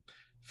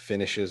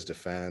 finishes,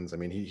 defends. I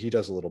mean, he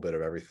does a little bit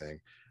of everything.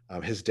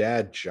 His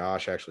dad,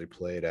 Josh, actually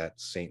played at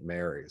St.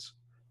 Mary's.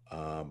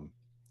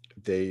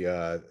 They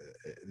I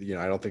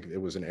don't think it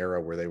was an era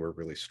where they were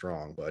really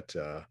strong,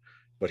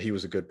 but he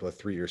was a good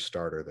 3-year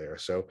starter there.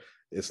 So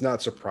it's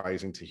not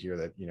surprising to hear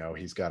that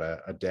he's got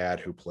a dad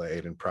who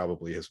played and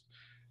probably has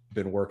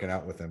been working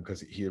out with him,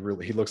 because he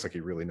looks like he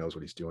really knows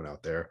what he's doing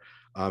out there.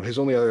 His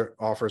only other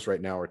offers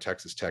right now are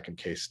Texas Tech and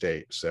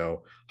K-State.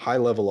 So high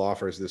level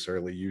offers this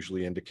early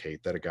usually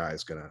indicate that a guy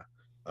is going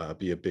to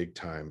be a big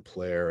time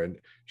player. And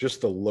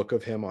just the look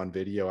of him on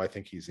video, I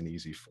think he's an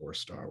easy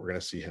 4-star. We're going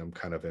to see him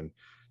kind of in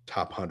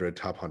top 100,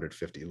 top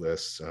 150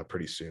 lists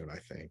pretty soon, I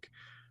think.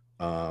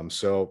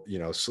 So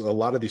a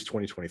lot of these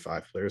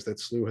 2025 players that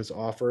Slew has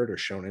offered or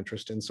shown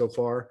interest in so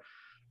far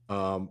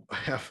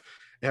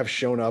have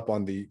shown up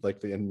on the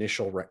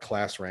initial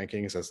class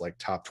rankings as like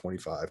top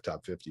 25,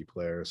 top 50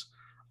 players.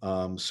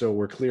 So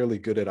we're clearly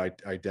good at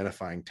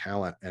identifying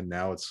talent, and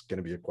now it's going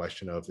to be a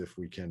question of if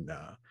we can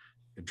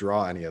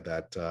draw any of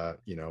that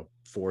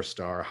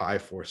 4-star, high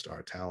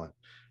 4-star talent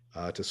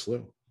to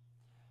Slew.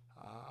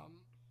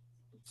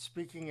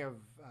 Speaking of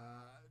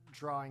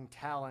drawing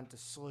talent to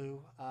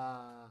Slew,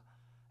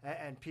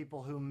 and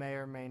people who may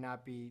or may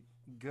not be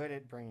good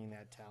at bringing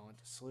that talent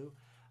to Slew,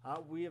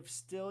 we have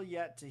still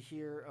yet to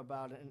hear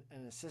about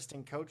an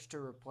assistant coach to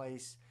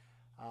replace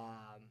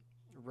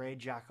Ray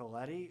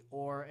Giacoletti,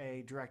 or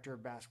a director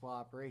of basketball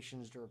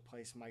operations to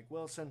replace Mike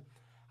Wilson.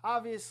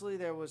 Obviously,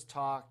 there was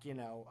talk,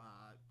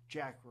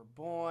 Jack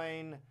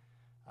Raboyne,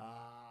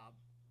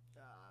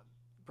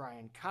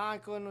 Brian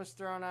Conklin was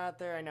thrown out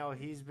there. I know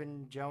he's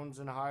been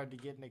jonesing hard to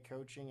get into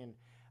coaching, and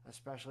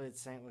especially at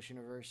St. Louis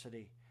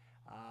University.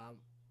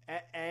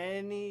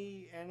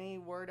 Any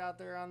word out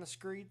there on the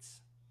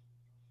streets?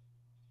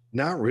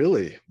 Not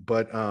really,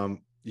 but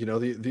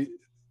the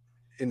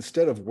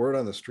instead of word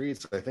on the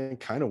streets, I think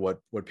kind of what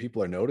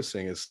people are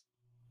noticing is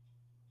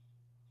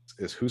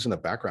who's in the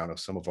background of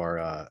some of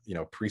our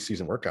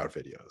preseason workout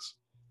videos.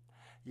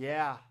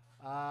 Yeah,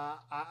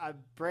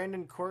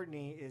 Brandon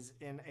Courtney is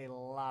in a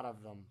lot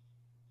of them.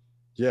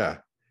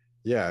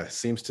 Yeah,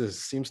 seems to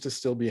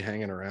still be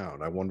hanging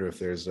around. I wonder if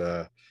there's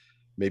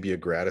maybe a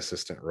grad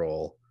assistant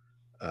role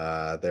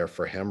there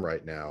for him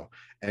right now.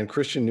 And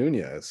Christian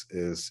Nunez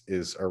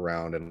is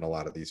around in a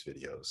lot of these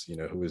videos,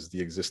 who is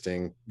the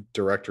existing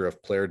director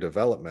of player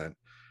development.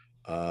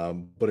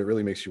 But it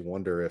really makes you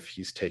wonder if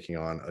he's taking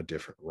on a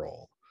different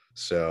role.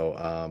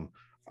 So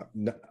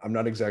I'm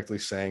not exactly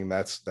saying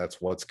that's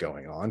what's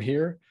going on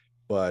here,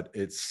 but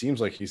it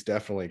seems like he's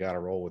definitely got a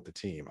role with the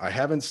team. I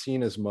haven't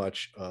seen as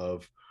much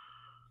of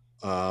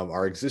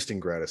our existing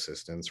grad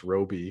assistants,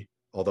 Roby,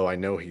 although I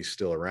know he's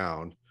still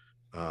around.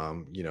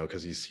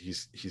 Because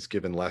he's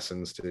given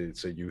lessons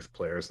to youth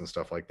players and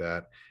stuff like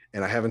that.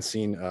 And I haven't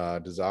seen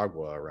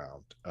Desagua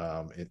around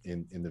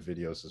in the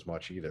videos as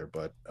much either.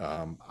 But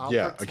I'll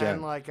yeah, pretend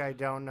again, like I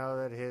don't know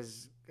that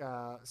his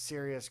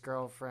serious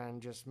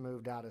girlfriend just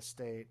moved out of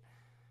state.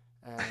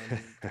 And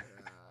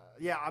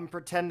yeah, I'm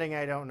pretending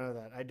I don't know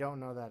that. I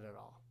don't know that at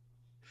all.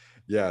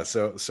 yeah.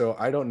 So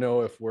I don't know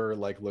if we're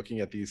like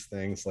looking at these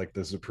things like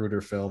the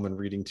Zapruder film and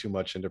reading too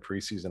much into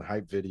preseason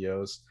hype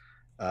videos,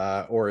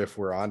 or if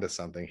we're onto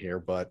something here.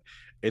 But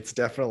it's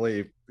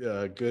definitely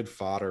good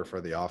fodder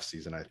for the off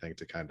season, I think,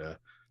 to kind of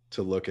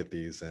to look at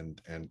these and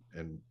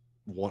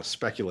want to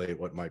speculate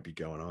what might be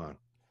going on.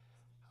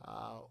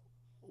 Uh,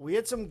 we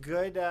had some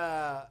good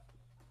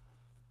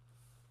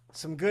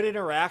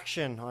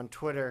interaction on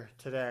Twitter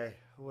today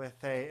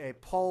with a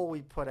poll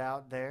we put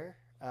out there.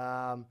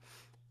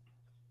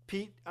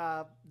 Pete,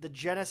 the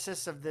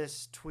genesis of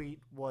this tweet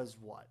was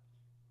what?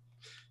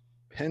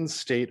 Penn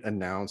State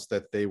announced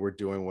that they were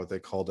doing what they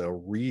called a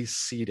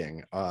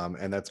reseating,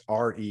 and that's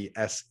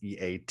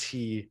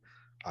RESEATING,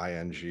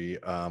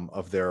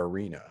 of their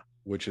arena,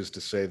 which is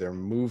to say they're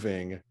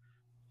moving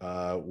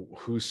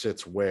who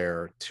sits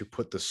where to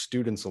put the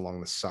students along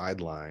the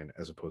sideline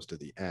as opposed to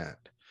the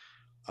end,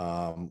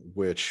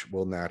 which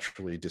will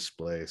naturally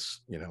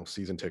displace,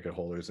 season ticket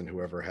holders and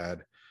whoever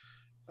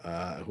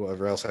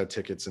else had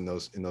tickets in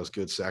those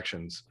good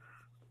sections.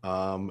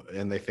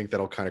 And they think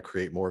that'll kind of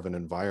create more of an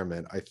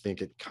environment. I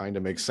think it kind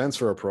of makes sense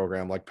for a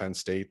program like Penn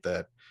State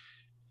that,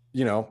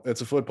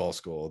 it's a football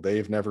school.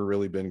 They've never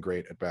really been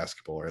great at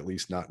basketball, or at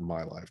least not in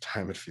my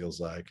lifetime, it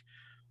feels like.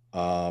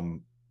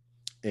 Um,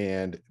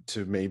 and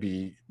to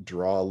maybe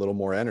draw a little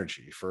more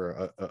energy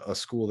for a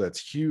school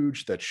that's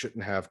huge, that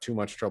shouldn't have too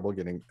much trouble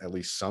getting at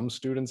least some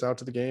students out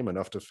to the game,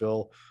 enough to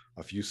fill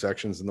a few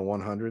sections in the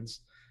 100s.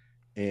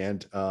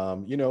 And,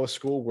 a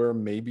school where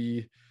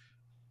maybe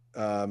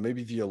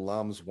the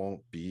alums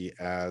won't be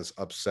as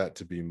upset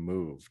to be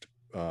moved,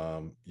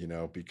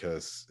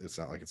 because it's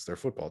not like it's their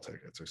football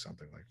tickets or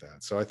something like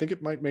that. So I think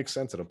it might make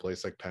sense at a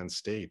place like Penn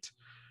State.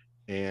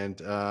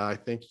 And I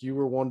think you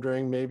were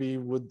wondering maybe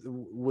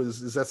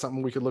is that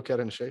something we could look at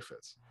in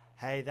Chaffetz?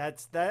 Hey,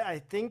 that's that. I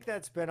think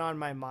that's been on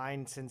my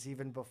mind since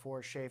even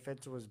before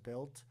Chaffetz was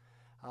built.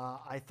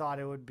 I thought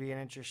it would be an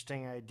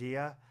interesting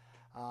idea.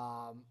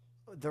 Um,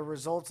 the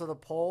results of the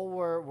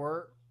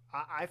poll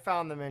I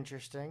found them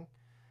interesting.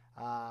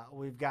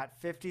 We've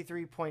got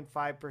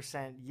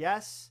 53.5%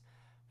 yes,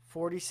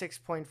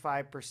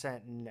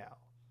 46.5%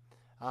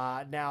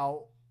 no.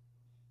 Now,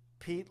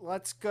 Pete,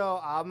 let's go.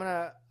 I'm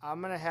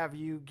gonna have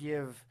you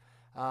give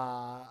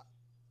uh,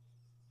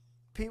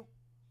 Pete.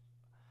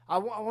 I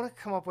want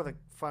to come up with a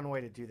fun way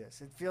to do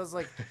this. It feels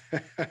like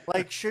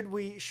should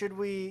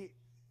we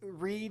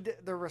read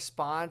the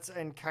response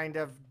and kind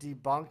of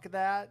debunk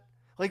that?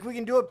 Like we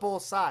can do it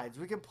both sides.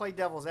 We can play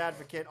devil's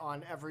advocate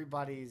on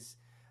everybody's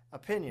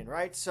opinion,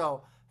 right?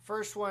 So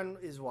first one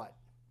is what?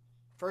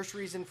 First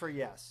reason for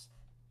yes.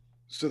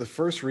 So the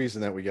first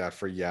reason that we got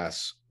for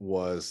yes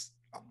was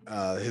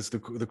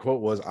the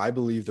quote was, "I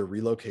believe the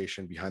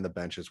relocation behind the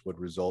benches would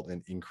result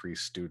in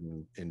increased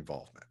student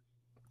involvement."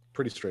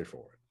 Pretty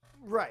straightforward.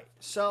 Right.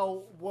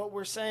 So what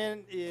we're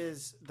saying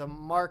is the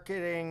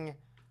marketing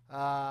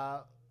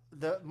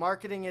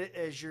it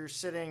as you're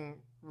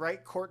sitting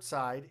right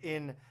courtside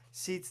in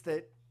seats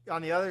that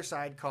on the other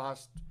side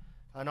cost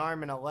an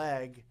arm and a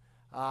leg,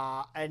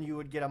 and you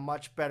would get a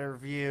much better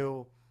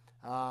view.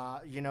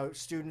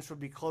 Students would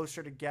be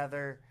closer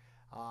together.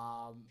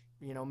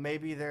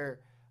 Maybe you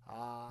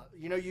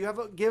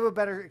give a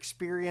better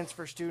experience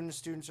for students.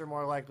 Students are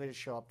more likely to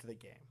show up to the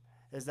game.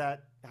 Is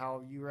that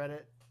how you read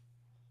it?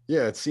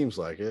 Yeah, it seems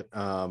like it.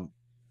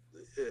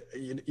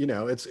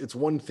 It's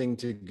one thing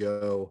to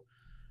go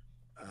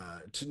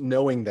to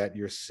knowing that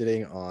you're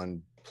sitting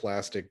on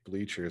plastic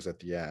bleachers at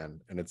the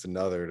end, and it's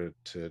another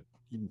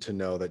to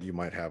know that you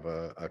might have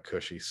a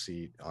cushy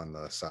seat on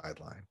the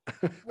sideline.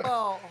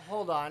 Well,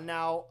 hold on.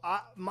 Now,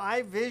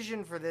 my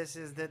vision for this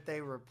is that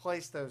they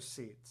replace those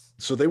seats.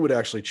 So they would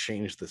actually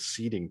change the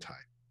seating type.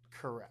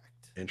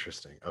 Correct.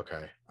 Interesting.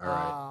 Okay. All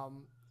right.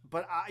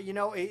 But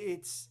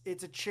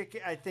it's a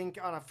chicken. I think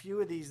on a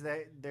few of these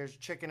there's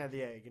chicken or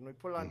the egg, and we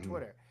put it on Mm-hmm.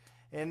 Twitter,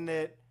 in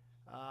that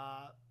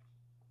uh,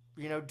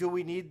 do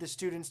we need the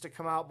students to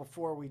come out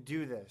before we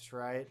do this,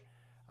 right?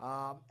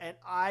 And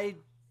I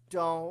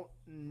don't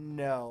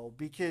know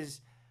because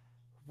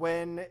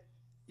when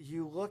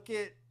you look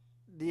at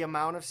the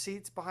amount of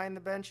seats behind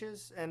the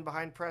benches and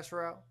behind press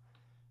row,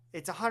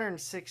 it's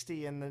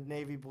 160 in the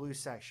navy blue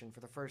section for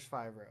the first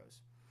 5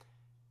 rows.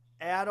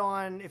 Add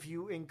on if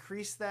you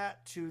increase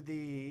that to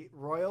the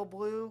royal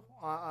blue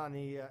on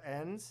the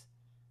ends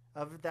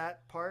of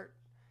that part,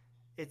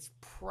 it's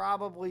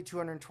probably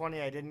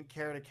 220. I didn't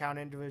care to count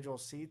individual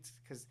seats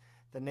because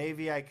the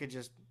navy I could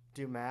just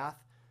do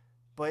math.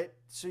 but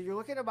so you're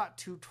looking at about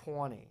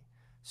 220.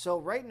 So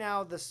right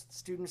now the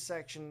student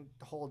section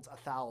holds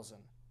 1,000,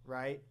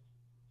 right?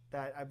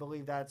 That I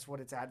believe that's what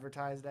it's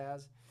advertised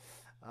as.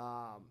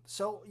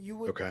 So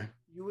Okay.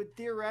 you would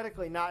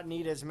theoretically not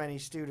need as many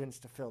students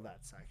to fill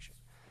that section.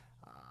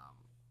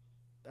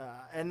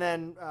 And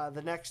then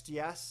the next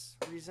yes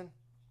reason.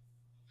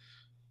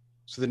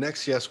 So the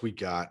next yes we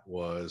got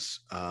was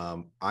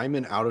I'm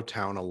an out of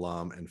town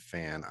alum and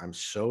fan. I'm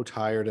so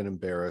tired and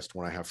embarrassed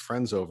when I have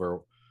friends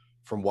over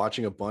from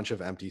watching a bunch of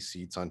empty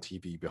seats on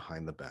TV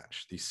behind the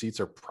bench. These seats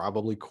are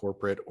probably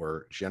corporate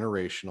or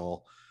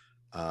generational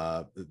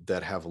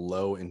that have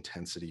low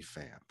intensity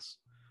fans.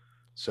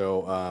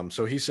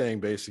 So he's saying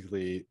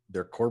basically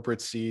they're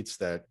corporate seats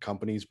that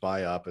companies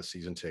buy up as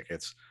season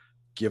tickets,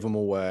 give them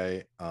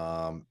away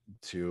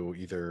to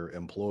either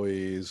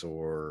employees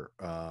or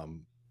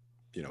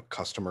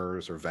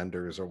customers or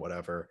vendors or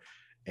whatever,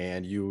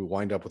 and you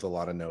wind up with a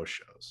lot of no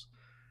shows.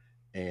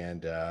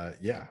 And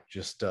yeah,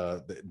 just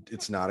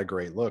it's not a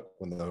great look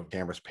when the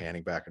camera's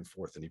panning back and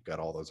forth and you've got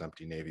all those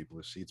empty navy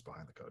blue seats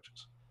behind the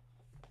coaches.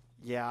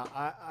 Yeah,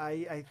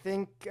 I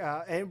think,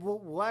 and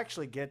we'll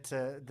actually get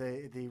to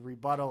the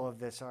rebuttal of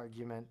this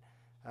argument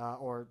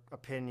or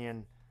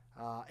opinion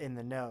in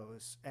the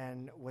no's.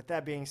 And with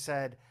that being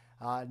said,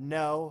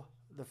 no,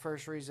 the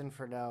first reason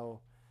for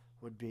no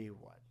would be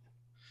what?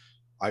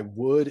 I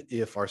would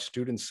if our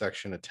student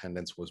section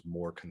attendance was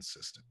more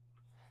consistent.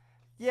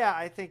 Yeah,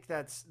 I think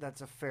that's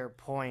a fair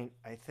point.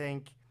 I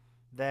think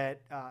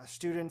that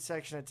student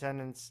section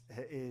attendance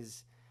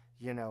is,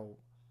 you know,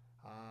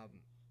 um,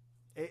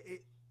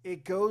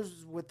 it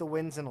goes with the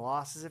wins and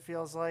losses. It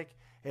feels like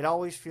it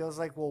always feels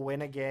like we'll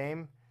win a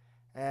game,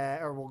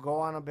 or we'll go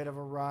on a bit of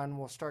a run.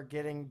 We'll start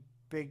getting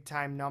big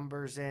time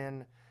numbers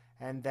in,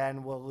 and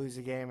then we'll lose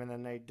a game, and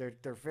then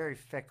they're very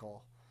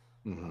fickle.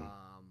 Mhm.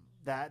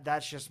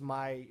 That's just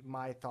my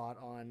thought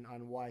on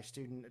why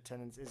student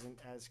attendance isn't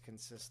as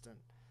consistent.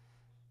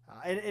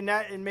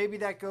 And maybe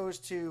that goes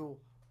to,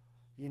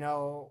 you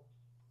know,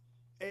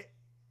 it,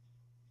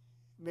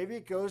 maybe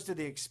it goes to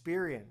the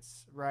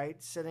experience,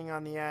 right? Sitting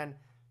on the end,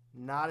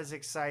 not as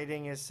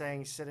exciting as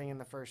saying sitting in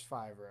the first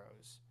five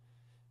rows.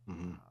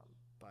 Mhm.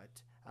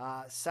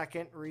 But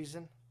second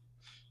reason,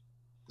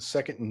 The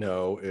second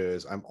no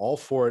is I'm all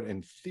for it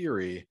in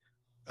theory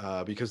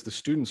because the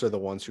students are the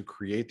ones who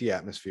create the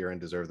atmosphere and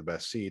deserve the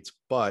best seats,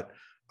 but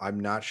I'm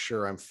not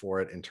sure I'm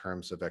for it in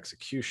terms of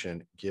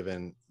execution,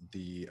 given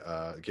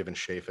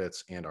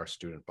Shafitz and our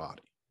student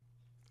body.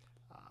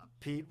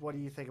 Pete, what do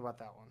you think about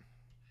that one?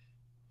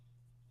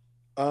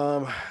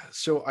 Um,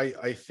 so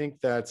I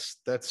think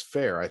that's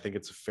fair. I think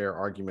it's a fair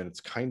argument.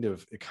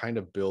 It kind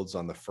of builds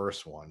on the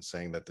first one,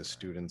 saying that the Right.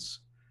 students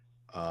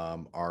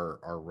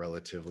are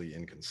relatively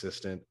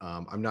inconsistent.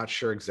 I'm not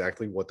sure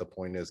exactly what the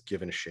point is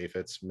given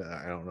Shafitz.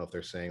 I don't know if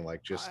they're saying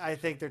like just I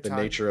think they're the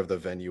talking nature of the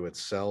venue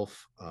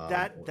itself.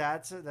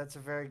 that's a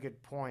very good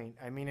point.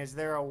 I mean, is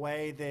there a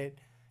way that,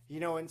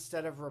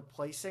 instead of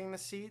replacing the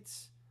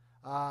seats,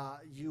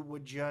 you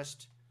would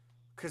just,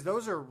 because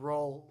those are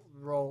roll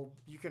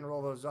you can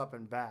roll those up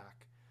and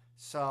back. Mhm,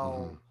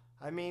 So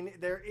I mean,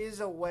 there is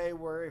a way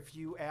where if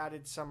you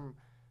added some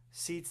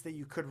seats that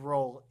you could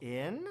roll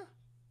in,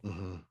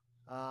 mhm.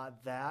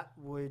 that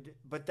would,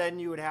 but then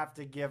you would have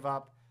to give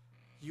up.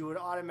 You would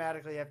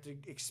automatically have to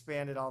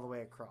expand it all the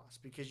way across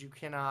because you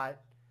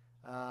cannot.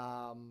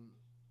 Um,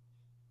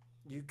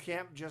 you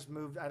can't just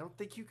move. I don't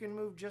think you can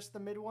move just the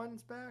mid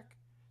ones back,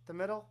 the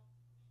middle.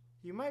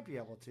 You might be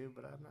able to,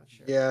 but I'm not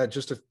sure. Yeah,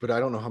 but I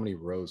don't know how many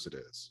rows it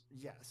is.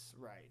 Yes,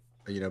 right,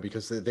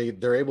 Because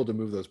they're able to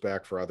move those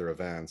back for other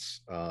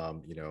events.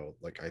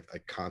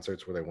 Like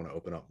concerts where they want to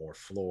open up more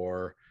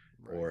floor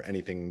or right.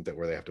 anything that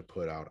where they have to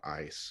put out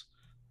ice.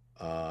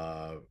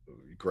 uh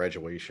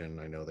Graduation,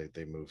 I know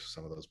they move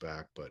some of those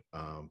back, but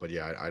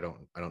yeah, I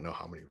don't know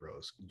how many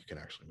rows you can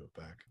actually move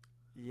back.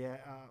 Yeah.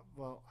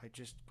 Well, I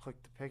just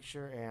clicked the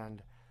picture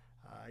and.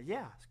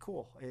 Yeah, it's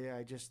cool.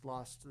 I just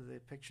lost the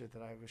picture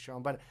that I was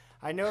showing, but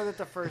I know that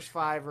the first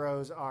five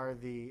rows are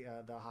the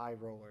high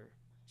roller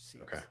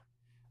Okay. seats.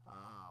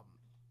 Um,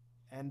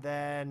 and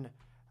then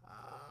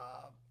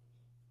uh,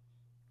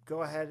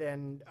 go ahead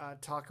and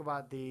talk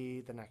about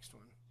the next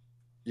one.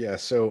 Yeah,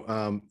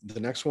 so the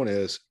next one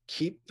is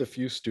keep the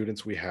few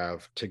students we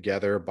have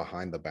together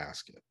behind the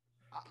basket.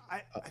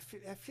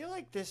 I feel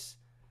like this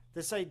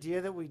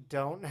idea that we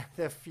don't have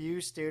the few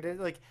students,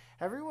 like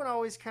everyone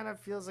always kind of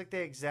feels like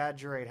they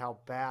exaggerate how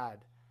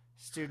bad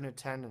student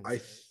attendance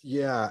is.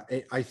 Yeah,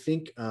 I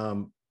think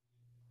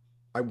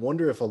I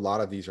wonder if a lot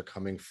of these are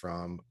coming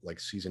from like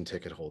season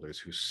ticket holders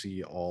who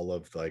see all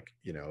of like,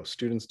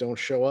 students don't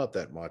show up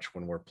that much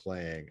when we're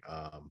playing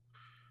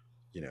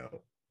you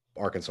know,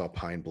 Arkansas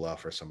Pine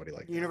Bluff or somebody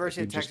like that. Like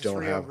University we of just Texas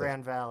don't Rio have the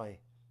Grande Valley.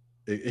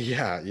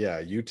 yeah,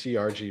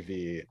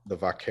 UTRGV, the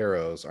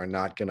Vaqueros are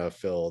not going to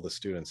fill the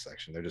student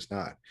section. They're just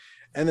not.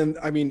 And then,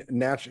 I mean,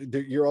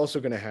 naturally, you're also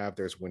going to have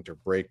there's winter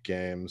break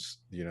games.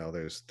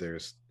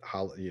 There's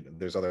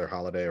other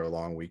holiday or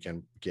long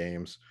weekend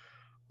games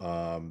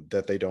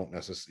that they don't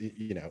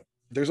necessarily.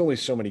 there's only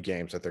so many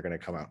games that they're going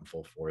to come out in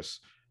full force,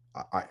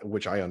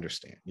 which I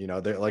understand.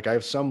 They're like I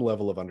have some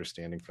level of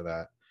understanding for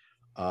that.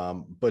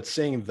 But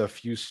saying the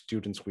few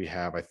students we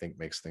have, I think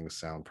makes things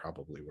sound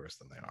probably worse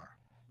than they are.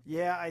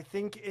 Yeah, I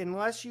think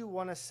unless you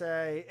want to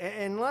say,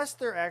 unless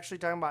they're actually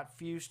talking about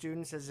few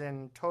students as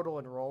in total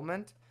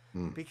enrollment,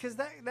 Mm. because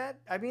that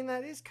I mean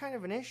that is kind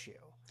of an issue.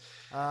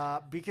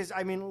 Because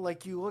I mean,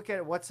 like you look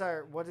at what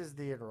is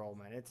the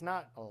enrollment? It's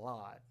not a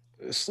lot.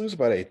 SLU's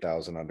about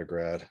 8,000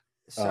 undergrad.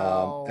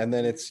 So And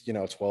then you it's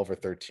 12 or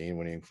 13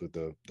 when you include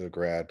the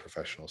grad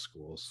professional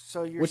schools,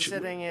 so you're which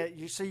sitting at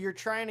you so you're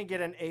trying to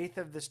get an eighth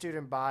of the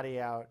student body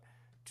out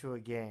to a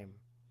game.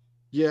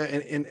 yeah,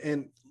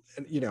 and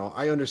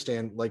I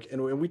understand, like,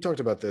 and we talked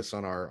about this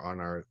on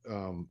our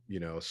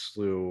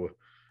SLU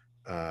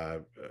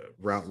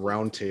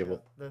round Yeah,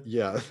 table.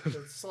 Yeah. the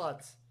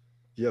sluts.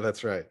 Yeah,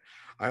 that's right.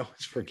 I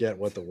always forget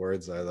what the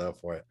words are though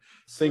for it.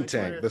 Slew Think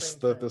tank, Twitter this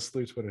think the tank. the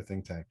SLU Twitter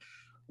think tank.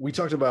 We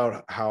talked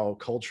about how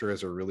culture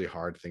is a really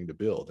hard thing to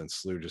build, and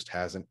SLU just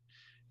hasn't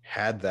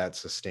had that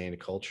sustained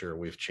culture.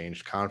 We've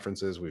changed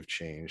conferences, we've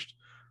changed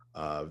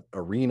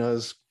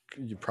arenas,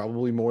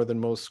 probably more than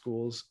most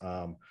schools.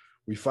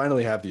 We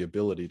finally have the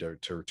ability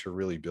to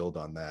really build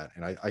on that,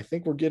 and I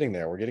think we're getting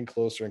there. We're getting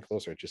closer and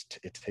closer.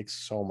 It takes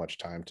so much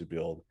time to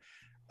build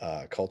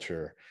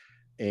culture,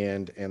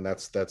 and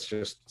that's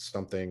just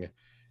something.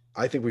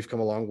 I think we've come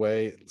a long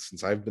way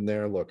since I've been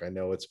there. Look, I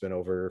know it's been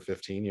over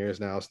 15 years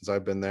now since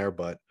I've been there,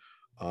 but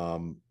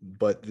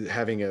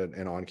having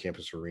an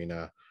on-campus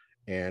arena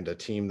and a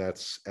team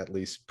that's at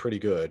least pretty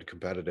good,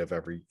 competitive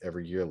every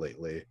year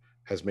lately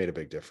has made a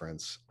big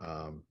difference.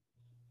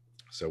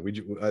 So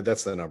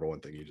that's the number one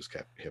thing you just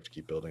have to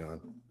keep building on.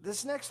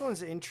 This next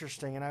one's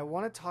interesting, and I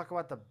want to talk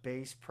about the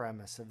base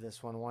premise of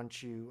this one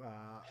once you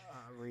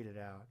read it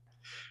out.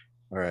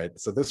 All right.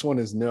 So this one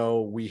is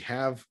no, we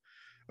have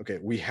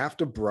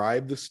to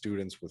bribe the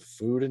students with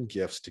food and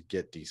gifts to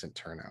get decent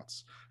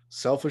turnouts.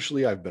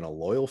 Selfishly, I've been a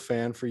loyal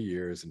fan for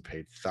years and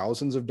paid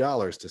thousands of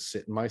dollars to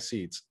sit in my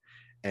seats.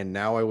 And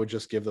now I would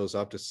just give those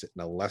up to sit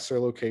in a lesser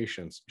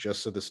locations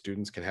just so the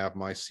students can have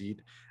my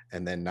seat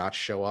and then not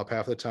show up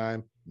half the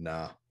time.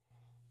 Nah.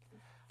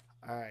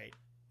 All right.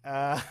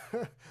 Uh,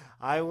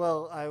 I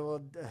will. I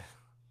will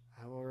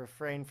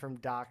refrain from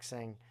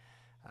doxing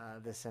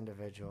this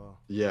individual.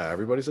 Yeah,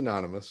 everybody's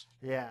anonymous.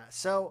 Yeah.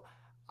 So,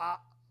 uh,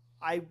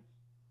 I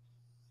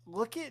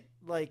look at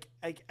like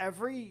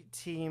every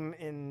team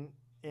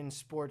in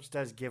sports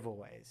does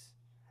giveaways.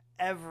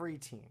 Every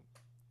team.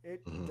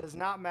 It Mhm. does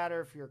not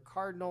matter if you're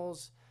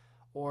Cardinals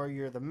or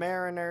you're the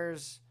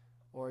Mariners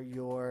or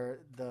you're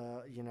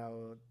the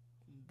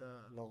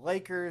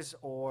Lakers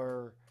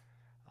or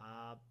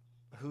uh,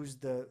 who's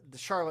the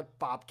Charlotte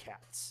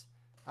Bobcats.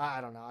 I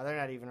don't know. They're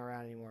not even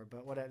around anymore.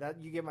 But what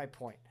that you get my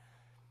point.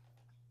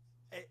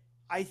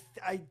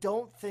 I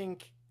don't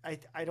think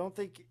I don't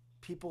think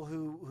people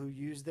who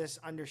use this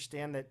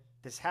understand that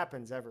this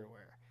happens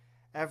everywhere.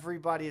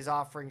 Everybody is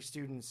offering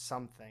students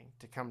something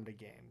to come to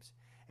games.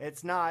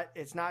 It's not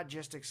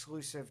just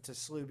exclusive to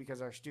SLU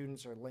because our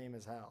students are lame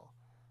as hell.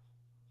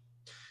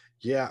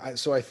 Yeah,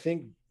 so I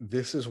think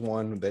this is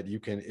one that you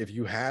can, if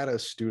you had a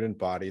student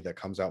body that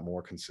comes out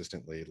more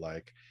consistently,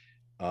 like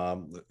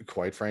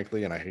quite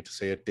frankly, and I hate to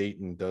say it,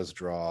 Dayton does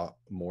draw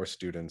more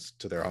students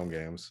to their home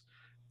games.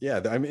 Yeah,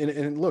 I mean,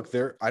 and look,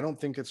 there, I don't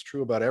think it's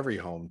true about every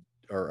home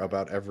or Right.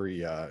 about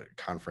every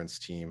conference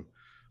team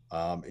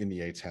in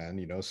the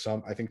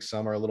A10. I think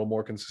some are a little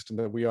more consistent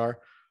than we are,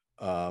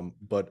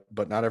 but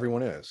not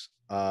everyone is.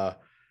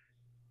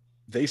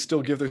 They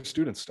still give their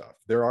students stuff.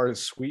 There are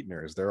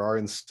sweeteners, there are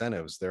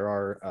incentives, there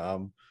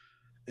are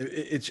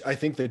it's I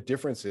think the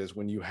difference is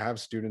when you have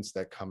students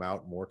that come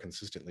out more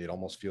consistently, it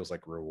almost feels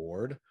like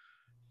reward.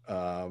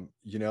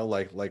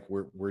 Like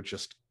we're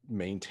just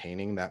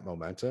maintaining that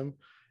momentum.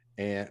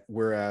 And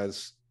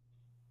whereas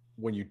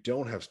when you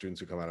don't have students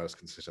who come out as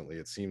consistently,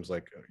 it seems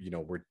like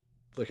we're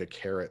like a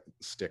carrot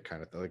stick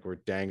kind of thing, like we're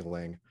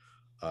dangling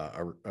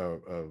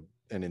an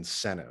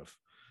incentive.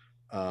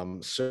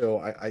 So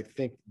I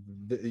think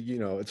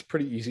it's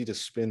pretty easy to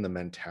spin the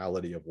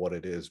mentality of what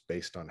it is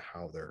based on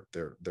how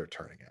they're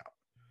turning out.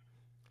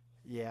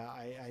 Yeah,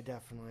 I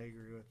definitely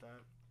agree with that.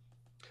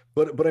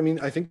 But I mean,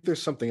 I think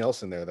there's something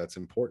else in there that's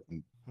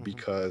important Mm-hmm.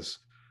 because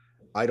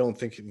I don't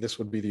think this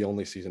would be the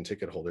only season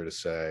ticket holder to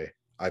say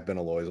I've been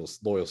a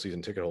loyal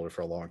season ticket holder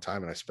for a long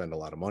time and I spend a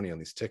lot of money on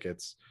these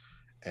tickets,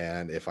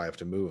 and if I have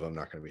to move, I'm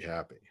not going to be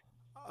happy.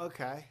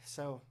 Okay,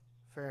 so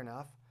fair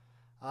enough.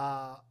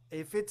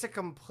 If it's a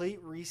complete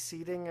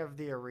reseating of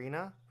the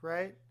arena,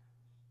 right?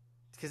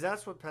 Because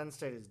that's what Penn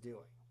State is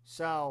doing.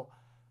 So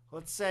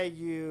let's say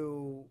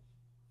you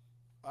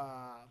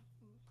uh,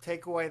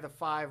 take away the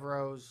 5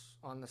 rows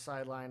on the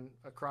sideline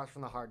across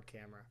from the hard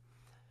camera.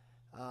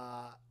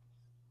 Uh,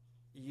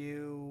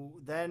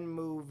 you then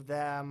move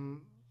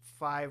them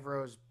 5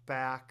 rows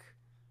back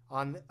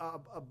on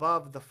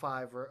above the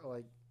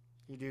like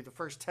you do the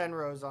first 10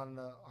 rows on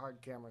the hard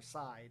camera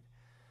side.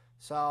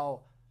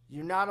 So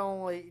you not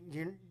only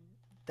you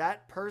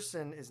that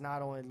person is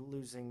not only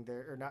losing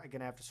their or not going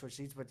to have to switch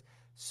seats, but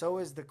so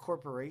is the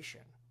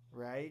corporation,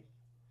 right?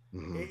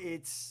 Hmm.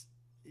 It's,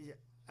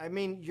 I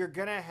mean, you're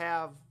gonna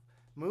have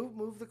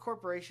move the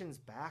corporations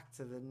back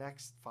to the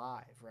next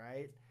five,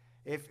 right?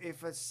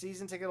 If a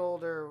season ticket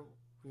holder,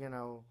 you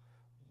know,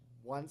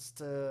 wants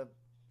to,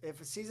 if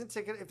a season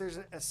ticket, if there's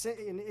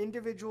an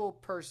individual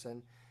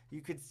person,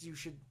 you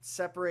should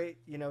separate,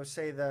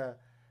 say the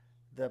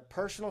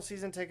personal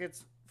season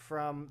tickets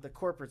from the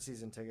corporate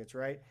season tickets,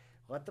 right?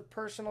 Let the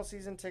personal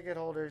season ticket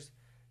holders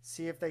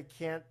see if they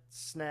can't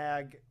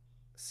snag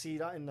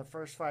seat in the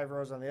first five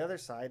rows on the other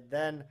side,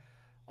 then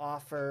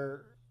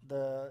offer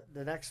the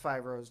next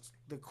five rows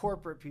the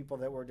corporate people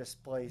that were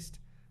displaced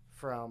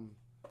from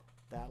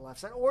that left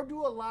side, or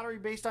do a lottery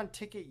based on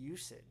ticket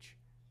usage.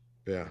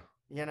 Yeah.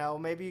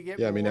 Maybe you get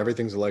Yeah. I mean, more.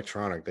 everything's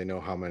electronic. They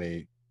know how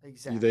many, they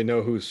Exactly.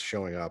 know who's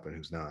showing up and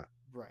who's not.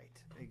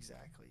 Right.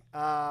 Exactly.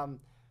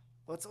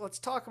 Let's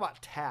talk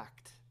about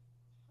tact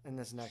in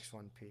this next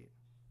one, Pete.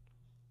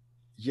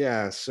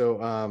 Yeah.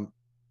 So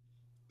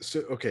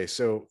okay,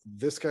 so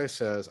this guy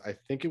says, I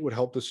think it would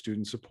help the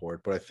student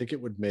support, but I think it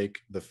would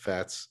make the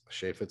Fets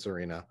Shea Fitz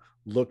Arena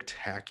look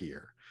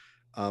tackier.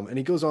 And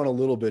he goes on a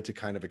little bit to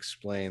kind of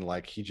explain,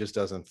 like he just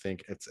doesn't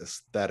think it's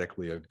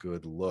aesthetically a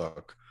good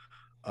look.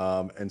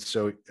 And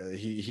so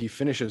he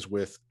finishes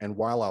with, and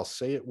while I'll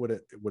say it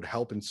would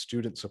help in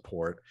student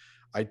support,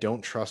 I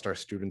don't trust our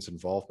students'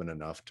 involvement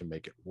enough to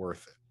make it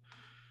worth it.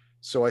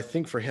 So I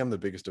think for him the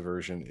biggest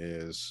diversion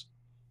is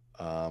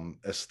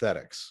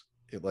aesthetics.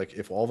 Like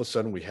if all of a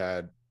sudden we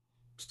had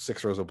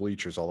 6 rows of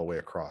bleachers all the way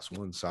across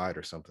one side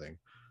or something,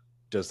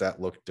 does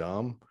that look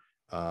dumb?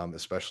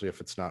 Especially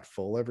if it's not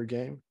full every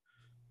game.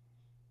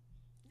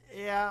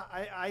 Yeah,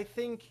 I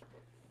think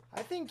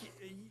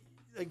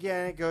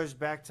again it goes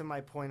back to my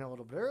point a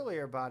little bit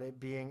earlier about it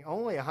being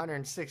only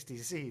 160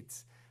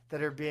 seats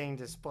that are being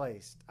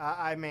displaced.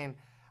 I mean,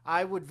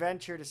 I would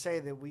venture to say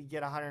that we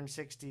get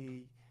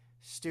 160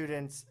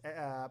 students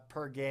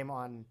per game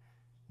on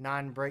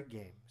non-break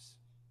games.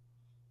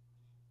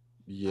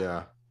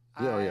 Yeah.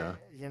 Yeah. Oh, I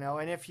yeah.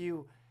 and if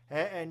you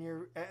and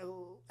you're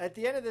at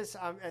the end of this,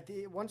 at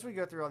the once we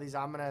go through all these,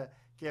 I'm gonna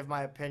give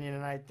my opinion,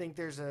 and I think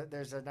there's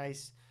a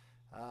nice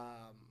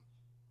um,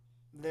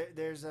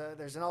 there's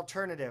an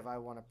alternative I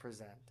want to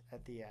present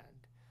at the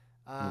end.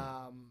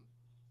 Hmm.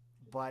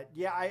 But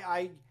yeah,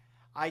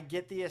 I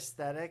get the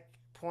aesthetic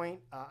point.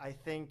 I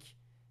think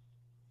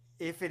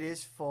if it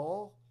is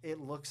full, it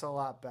looks a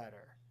lot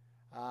better.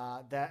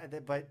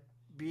 But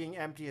being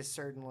empty is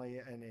certainly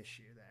an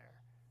issue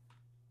there,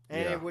 and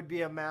it Yeah. would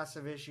be a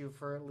massive issue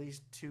for at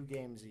least 2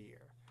 games a year.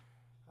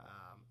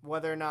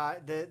 Whether or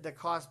not the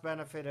cost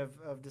benefit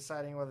of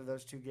deciding whether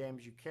those 2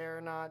 games you care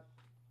or not,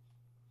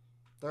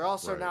 they're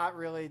also Right. not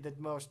really the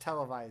most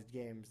televised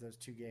games. Those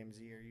 2 games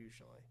a year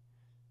usually.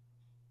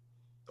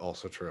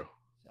 Also true.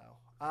 So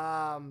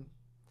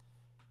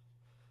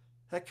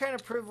that kind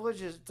of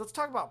privilege is. Let's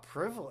talk about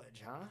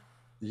privilege, huh?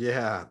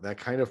 Yeah, that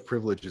kind of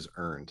privilege is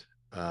earned.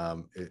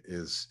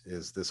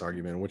 Is this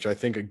argument, which I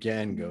think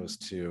again goes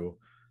to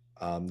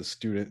the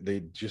student.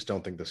 They just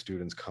don't think the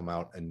students come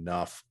out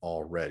enough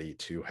already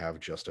to have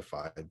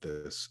justified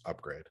this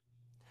upgrade.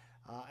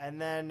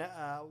 And then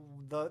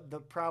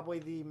the probably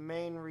the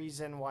main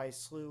reason why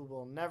SLU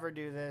will never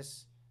do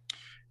this.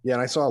 Yeah,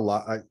 and I saw a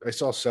lot. I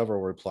saw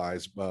several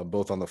replies,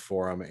 both on the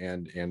forum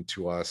and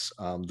to us.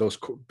 Those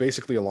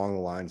basically along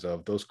the lines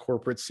of those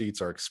corporate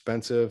seats are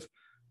expensive,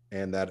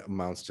 and that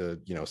amounts to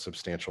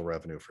substantial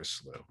revenue for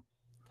SLU.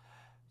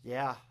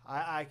 Yeah,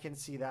 I can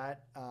see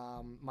that.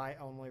 My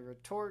only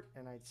retort,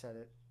 and I said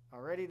it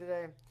already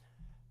today.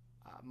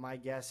 My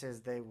guess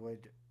is they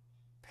would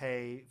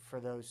pay for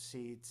those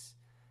seats.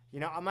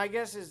 My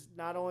guess is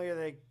not only are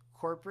they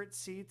corporate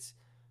seats,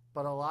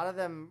 but a lot of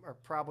them are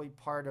probably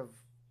part of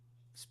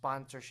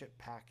sponsorship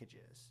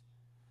packages.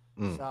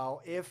 Mm,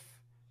 So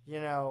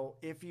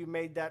if you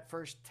made that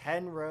first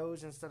 10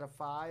 rows instead of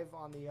five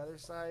on the other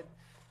side,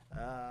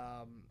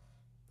 um,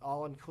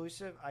 all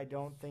inclusive, I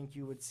don't think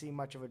you would see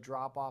much of a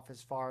drop off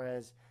as far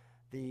as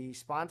the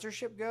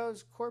sponsorship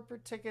goes.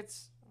 Corporate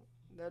tickets,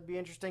 that'd be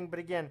interesting. But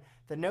again,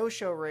 the no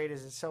show rate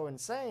is so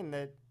insane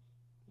that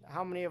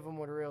how many of them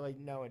would really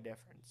know a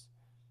difference?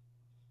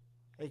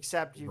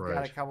 Except you've got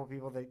a right. couple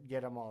people that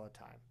get them all the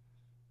time.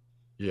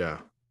 Yeah.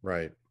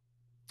 Right.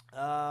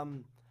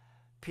 Um,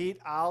 Pete,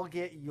 I'll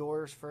get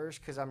yours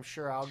first because I'm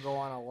sure I'll go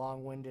on a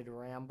long winded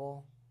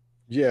ramble.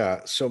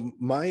 Yeah. So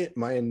my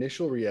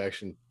initial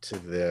reaction to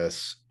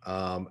this,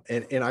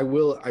 and I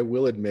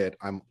will admit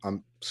I'm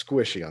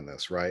squishy on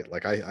this, right?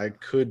 Like I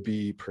could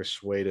be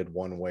persuaded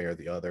one way or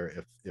the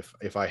other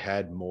if I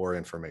had more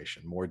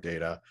information, more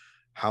data.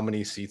 How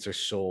many seats are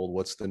sold?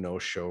 What's the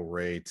no-show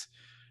rate?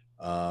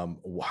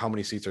 How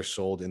many seats are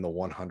sold in the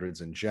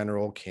 100s in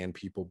general? Can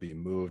people be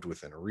moved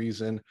within a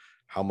reason?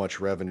 How much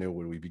revenue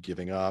would we be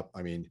giving up?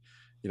 I mean,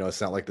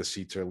 it's not like the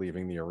seats are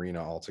leaving the arena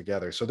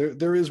altogether. So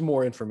there is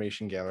more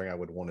information gathering I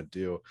would want to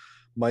do.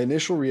 My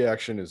initial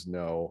reaction is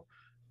no.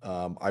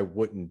 I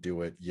wouldn't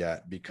do it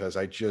yet because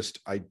I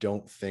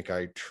don't think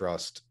I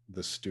trust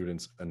the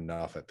students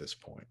enough at this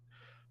point.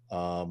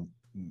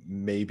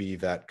 maybe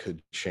that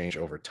could change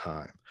over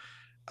time.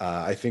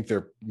 I think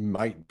there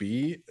might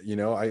be,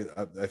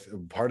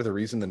 part of the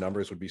reason the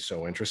numbers would be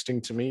so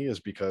interesting to me is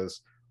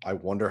because I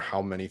wonder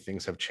how many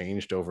things have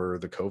changed over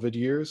the COVID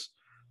years.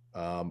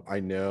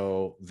 I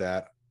know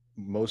that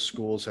most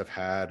schools have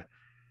had,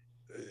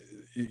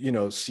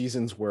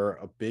 seasons where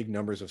a big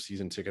numbers of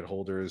season ticket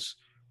holders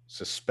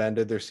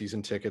suspended their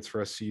season tickets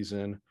for a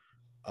season.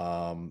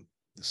 Um,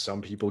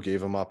 some people gave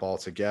them up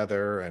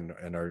altogether and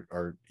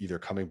are either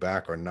coming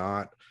back or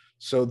not.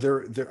 So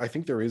I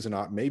think there is an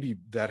maybe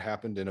that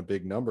happened in a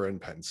big number in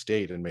Penn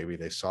State, and maybe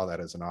they saw that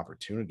as an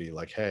opportunity.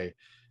 Like, hey,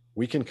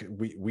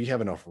 we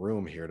have enough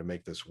room here to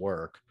make this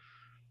work.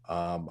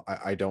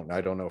 I don't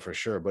know for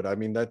sure, but I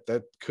mean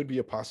that could be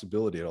a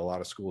possibility at a lot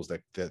of schools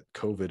that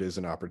COVID is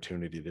an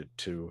opportunity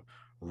to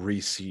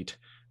reseat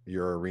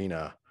your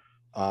arena.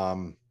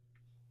 Um,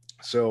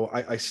 so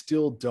I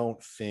still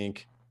don't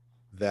think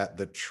that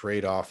the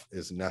trade-off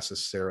is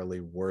necessarily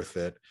worth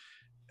it.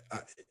 Uh,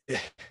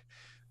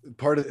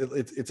 Part of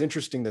it's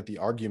interesting that the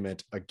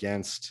argument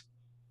against,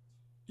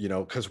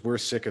 because we're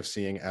sick of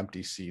seeing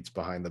empty seats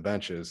behind the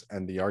benches,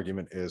 and the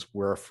argument is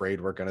we're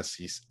afraid we're going to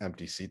see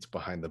empty seats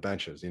behind the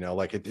benches.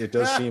 Like it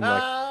does seem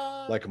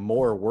like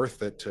more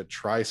worth it to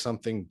try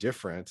something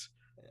different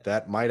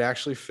that might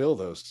actually fill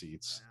those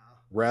seats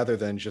rather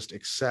than just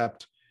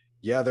accept,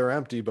 yeah, they're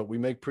empty, but we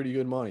make pretty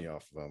good money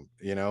off of them.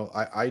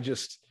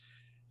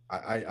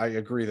 I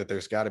agree that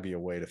there's got to be a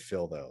way to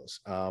fill those.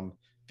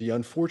 The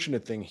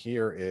unfortunate thing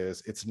here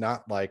is it's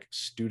not like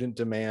student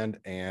demand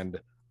and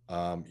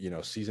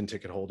season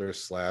ticket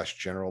holders /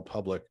 general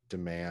public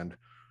demand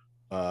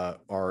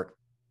are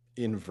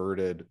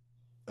inverted,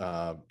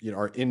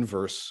 are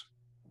inversely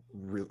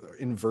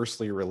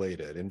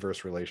related,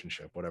 inverse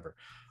relationship, whatever.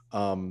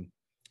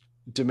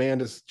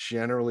 Demand is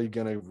generally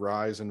going to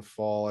rise and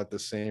fall at the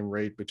same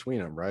rate between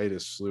them, right?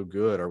 Is SLU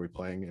good? Are we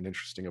playing an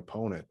interesting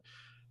opponent?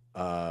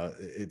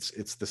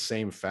 It's the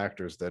same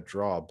factors that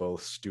draw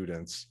both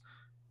students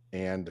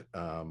and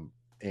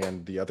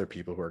the other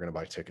people who are going to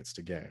buy tickets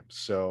to games.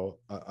 So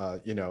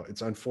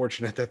it's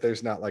unfortunate that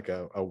there's not like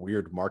a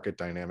weird market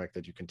dynamic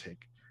that you can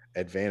take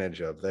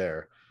advantage of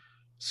there.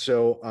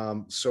 So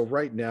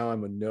right now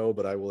I'm a no,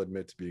 but I will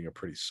admit to being a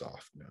pretty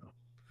soft no.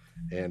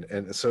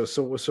 And so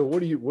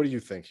what do you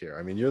think here?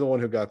 I mean, you're the one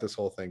who got this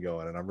whole thing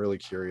going, and I'm really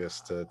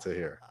curious to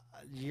hear.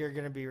 You're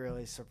gonna be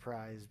really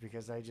surprised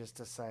because I just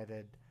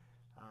decided.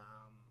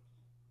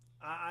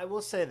 I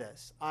will say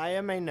this: I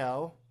am a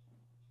no.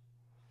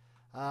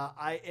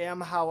 I am,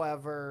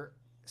 however,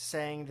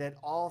 saying that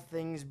all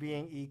things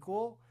being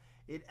equal,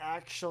 it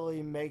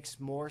actually makes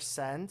more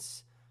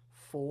sense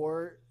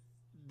for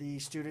the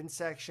student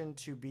section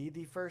to be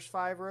the first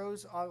 5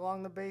 rows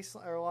along the base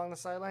or along the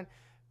sideline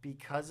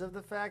because of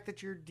the fact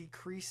that you're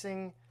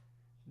decreasing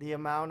the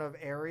amount of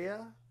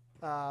area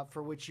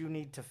for which you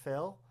need to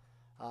fill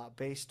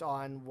based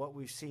on what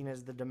we've seen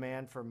as the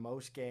demand for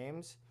most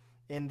games,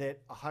 in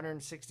that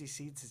 160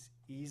 seats is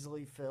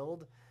easily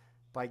filled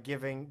by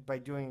doing a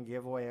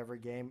giveaway every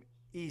game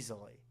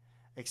easily,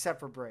 except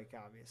for break,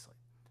 obviously.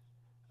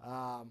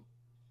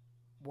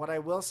 What I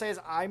will say is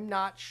I'm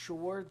not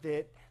sure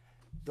that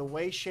the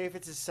way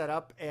Chaifetz is set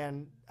up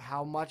and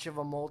how much of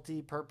a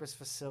multi-purpose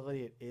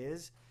facility it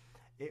is,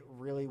 it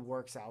really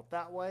works out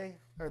that way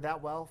or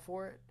that well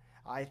for it.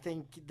 I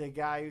think the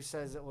guy who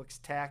says it looks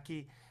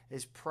tacky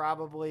is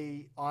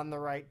probably on the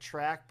right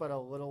track, but a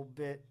little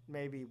bit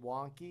maybe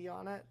wonky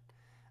on it.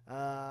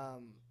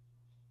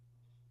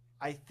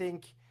 I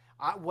think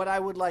what I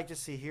would like to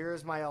see here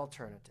is my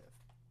alternative.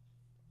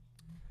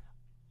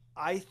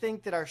 I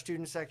think that our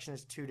student section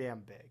is too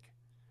damn big.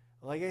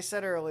 Like I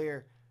said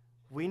earlier,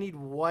 we need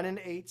 1 in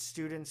 8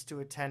 students to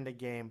attend a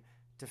game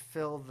to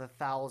fill the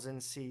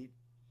 1,000-seat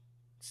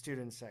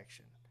student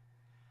section.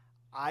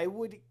 I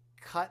would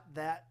cut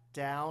that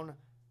down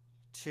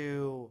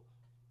to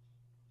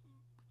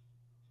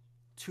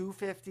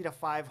 250 to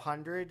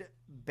 500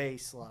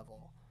 base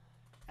level.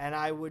 And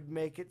I would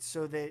make it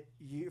so that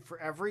for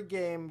every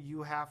game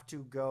you have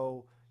to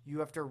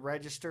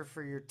register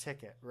for your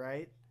ticket,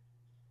 right?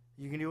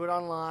 You can do it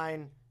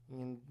online. You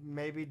can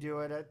maybe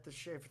do it at the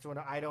Chaifetz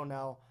window. I don't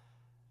know.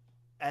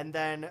 And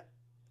then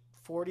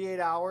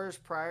 48 hours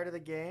prior to the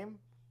game,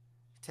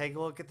 take a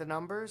look at the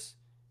numbers.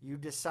 You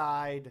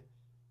decide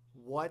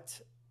what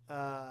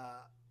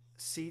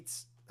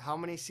seats, how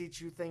many seats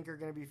you think are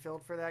going to be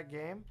filled for that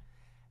game.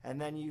 And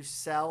then you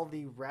sell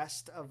the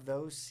rest of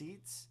those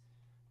seats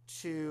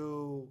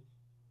to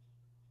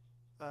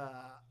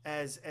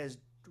as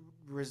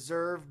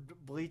reserved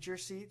bleacher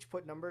seats.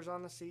 Put numbers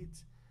on the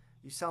seats.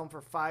 You sell them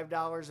for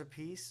 $5 a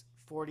piece.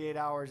 48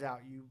 hours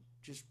out, you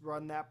just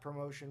run that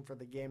promotion for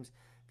the games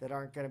that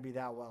aren't going to be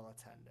that well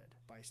attended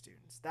by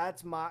students.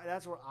 That's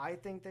what I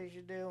think they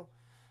should do,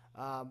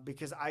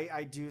 because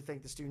I do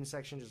think the student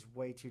section is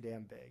way too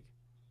damn big.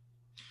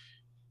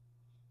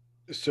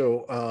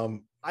 So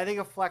I think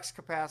a flex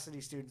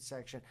capacity student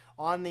section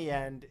on the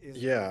end is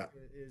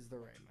the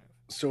right move.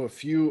 So a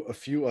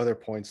few other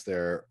points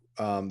there.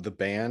 The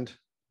band,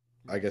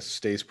 I guess,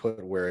 stays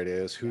put where it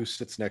is, Yeah. who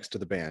sits next to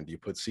the band? Do you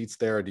put seats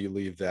there, or do you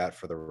leave that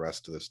for the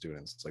rest of the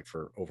students, like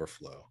for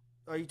overflow,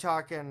 Are you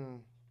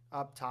talking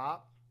up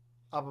top,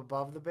 up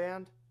above the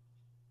band?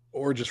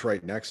 or just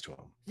right next to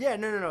them? Yeah,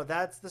 no, no, no.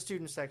 That's the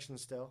student section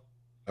still.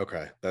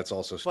 Okay, that's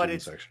also But student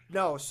it's section.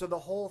 no. So that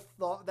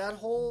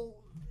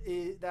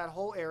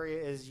whole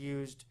area is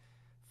used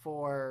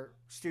for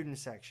student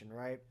section,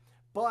 right?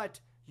 But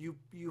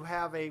you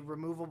have a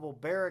removable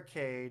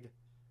barricade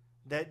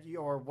that you,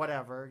 or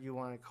whatever you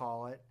want to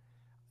call it,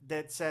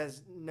 that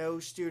says no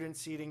student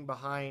seating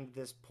behind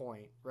this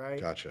point, right?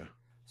 Gotcha.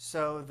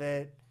 So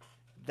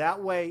that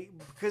way,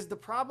 because the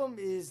problem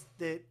is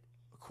that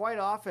quite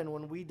often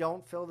when we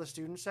don't fill the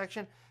student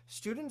section,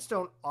 students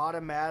don't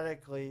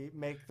automatically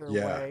make their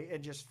Yeah, way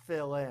and just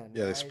fill in,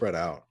 yeah, they right? spread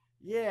out.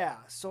 Yeah,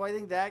 so I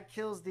think that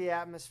kills the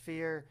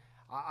atmosphere.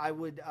 I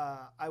would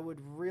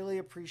really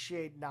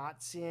appreciate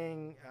not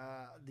seeing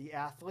the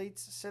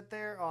athletes sit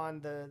there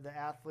on the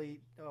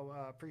athlete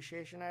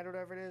appreciation night or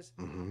whatever it is,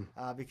 Hmm.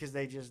 because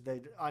they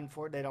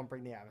don't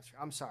bring the atmosphere.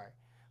 I'm sorry,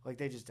 like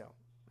they just don't.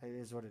 It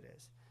is what it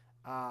is.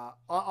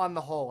 On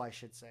the whole, I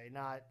should say,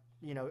 not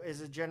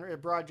as a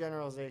broad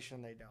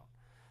generalization, they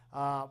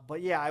don't.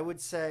 But yeah, I would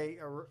say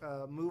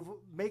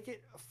make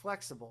it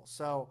flexible.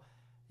 So,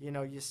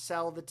 you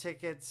sell the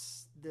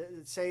tickets.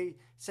 Say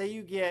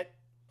you get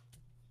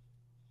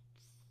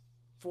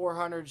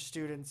 400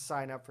 students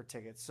sign up for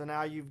tickets. So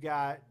now you've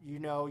got, you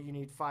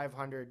need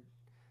 500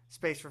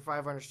 space for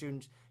 500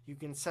 students. You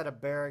can set a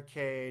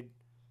barricade,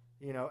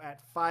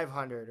 at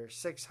 500 or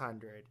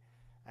 600,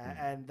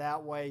 and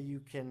that way you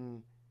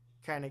can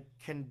kind of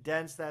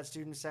condense that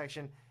student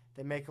section.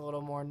 They make a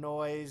little more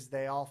noise.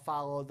 They all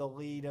follow the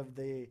lead of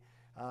the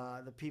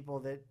people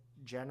that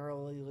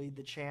generally lead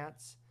the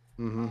chants.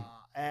 Hmm.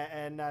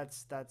 And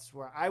that's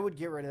where I would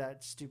get rid of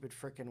that stupid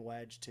freaking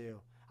wedge too.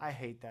 I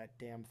hate that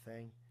damn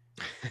thing.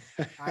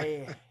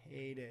 I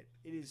hate it.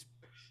 It is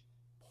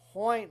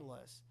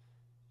pointless.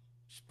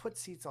 Just put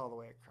seats all the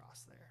way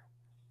across there.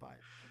 But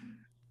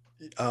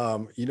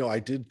I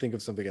did think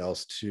of something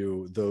else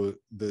too. Though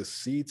the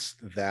seats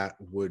that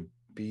would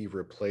be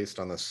replaced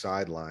on the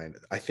sideline,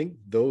 I think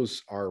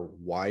those are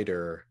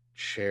wider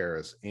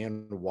chairs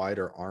and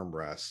wider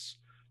armrests.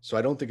 So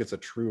I don't think it's a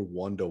true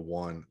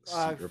one-to-one seat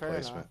fair enough.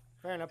 replacement.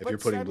 Fair enough. If you're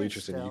But putting I mean,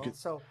 bleachers in, you still. could.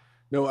 So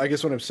No, I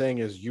guess what I'm saying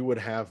is you would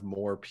have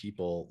more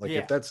people. Like if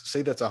yeah. that's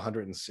say that's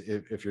 100,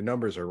 if your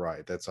numbers are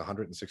right, that's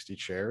 160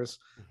 chairs.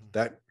 Mhm.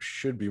 That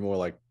should be more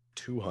like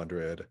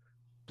 200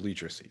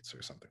 bleacher seats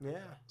or something like Yeah.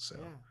 that. So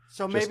Yeah.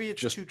 So just maybe it's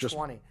just just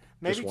 220. just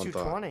Maybe one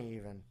thought. 220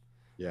 even.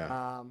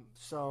 Yeah.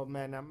 So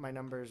man, my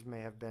numbers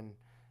may have been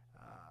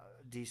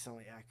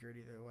decently accurate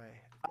either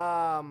way.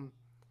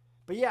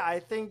 But yeah, I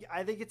think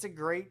it's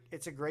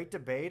a great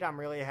debate. I'm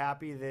really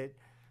happy that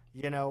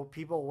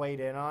people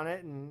weighed in on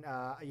it, and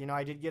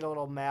I did get a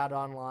little mad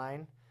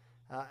online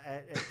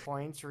at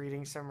points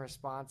reading some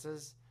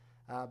responses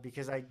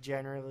because I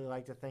generally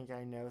like to think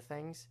I know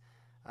things,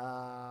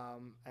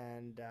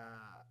 and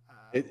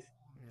It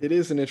you it know,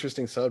 is an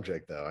interesting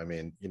subject though. I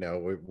mean,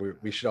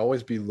 we should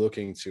always be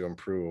looking to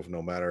improve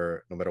no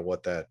matter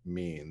what that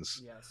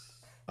means. yes,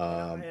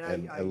 and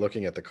And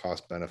looking at the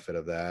cost benefit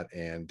of that.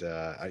 And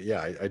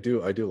yeah, I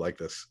do like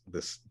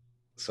this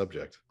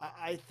subject.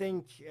 I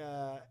think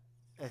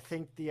I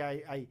think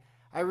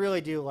I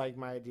really do like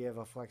my idea of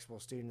a flexible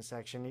student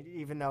section,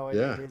 even though it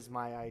Yeah. is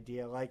my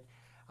idea. Like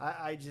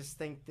I just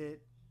think that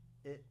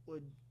it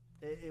would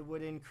it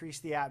would increase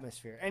the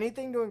atmosphere.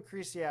 Anything to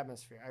increase the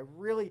atmosphere. I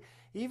really,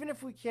 even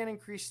if we can't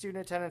increase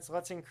student attendance,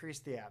 let's increase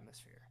the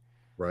atmosphere.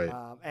 Right.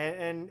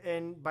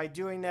 And by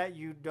doing that,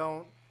 you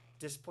don't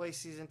displace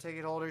season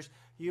ticket holders.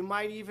 You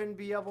might even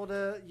be able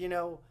to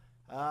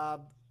uh,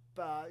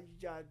 uh,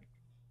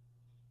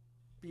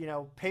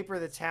 paper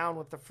the town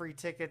with the free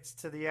tickets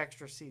to the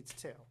extra seats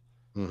too.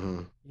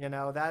 Hmm.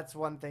 That's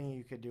one thing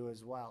you could do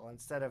as well.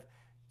 Instead of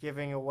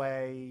giving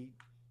away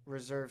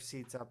reserve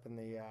seats up in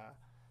the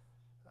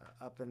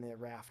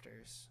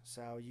rafters,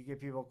 so you get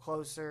people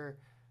closer,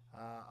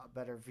 a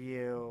better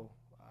view.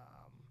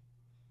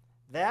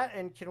 That,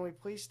 and can we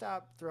please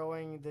stop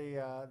throwing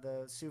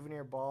the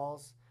souvenir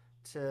balls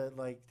to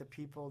like the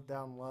people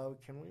down low?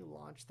 Can we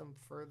launch them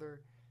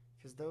further?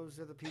 Because those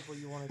are the people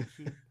you want to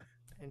keep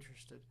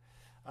interested.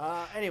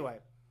 Anyway,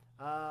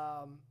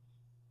 um,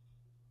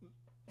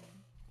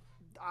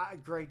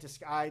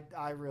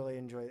 I really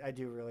enjoy. I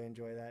do really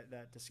enjoy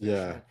that discussion,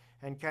 Yeah.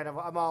 and kind of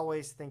I'm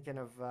always thinking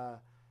of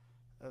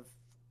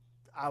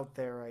out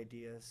there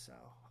ideas. So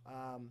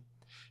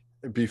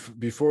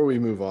Before we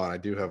move on, I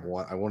do have sure.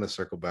 one. I want to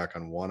circle back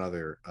on one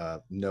other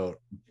note.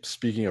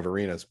 Speaking of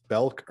arenas,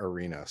 Belk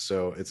Arena.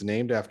 So it's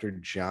named after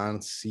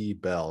John C.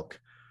 Belk,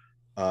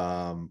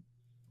 um,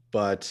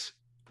 but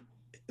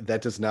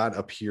that does not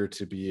appear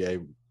to be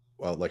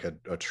like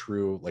a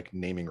true like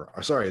naming.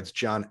 Sorry, it's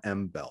John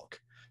M. Belk,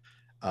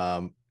 who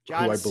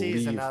John I C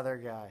is believe. another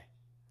guy.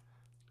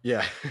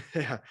 Yeah,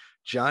 yeah.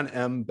 John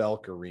M.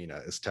 Belk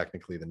Arena is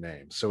technically the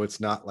name. So it's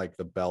not like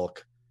the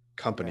Belk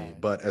company. Right.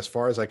 But as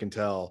far as I can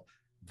tell,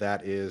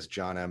 that is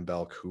John M.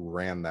 Belk, who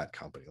ran that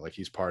company. Like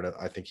he's part of,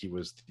 I think he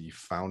was the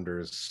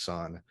founder's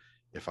son,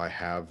 if I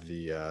have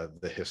the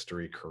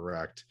history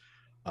correct.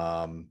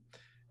 Um,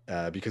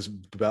 because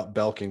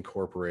Belk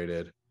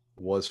Incorporated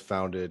was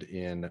founded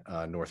in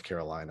North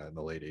Carolina in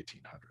the late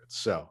 1800s.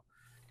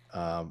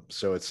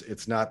 So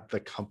it's not the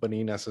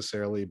company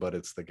necessarily, but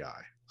it's the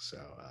guy. So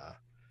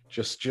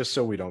just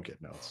so we don't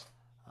get notes.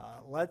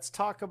 Let's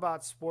talk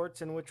about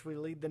sports in which we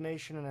lead the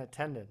nation in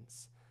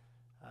attendance.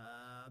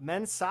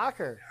 Men's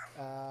soccer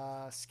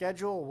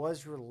schedule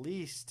was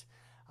released.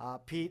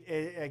 Pete,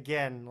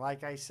 again,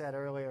 like I said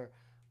earlier,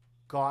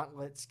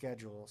 gauntlet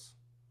schedules.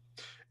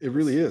 It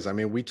really is. I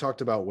mean, we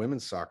talked about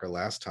women's soccer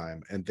last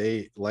time, and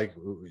they like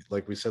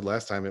we said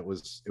last time, it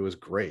was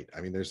great.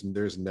 I mean,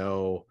 there's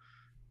no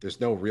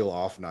real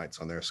off nights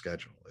on their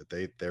schedule.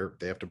 They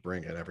have to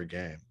bring it every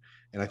game.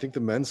 And I think the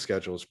men's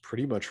schedule is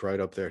pretty much right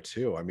up there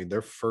too. I mean,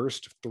 their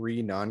first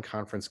three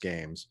non-conference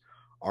games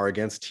are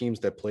against teams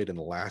that played in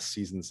last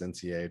season's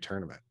NCAA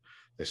tournament.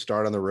 They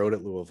start on the road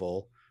at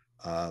Louisville,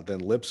 then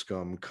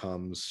Lipscomb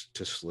comes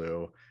to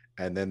SLU,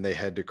 and then they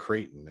head to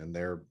Creighton and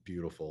their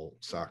beautiful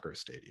soccer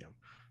stadium.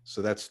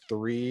 So that's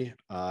three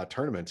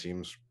tournament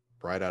teams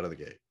right out of the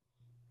gate.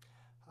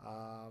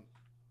 Uh,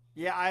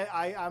 yeah,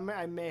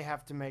 I may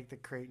have to make the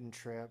Creighton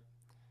trip.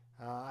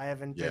 I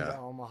haven't been to Yeah,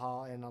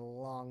 Omaha in a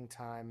long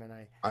time, and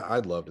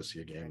I'd love to see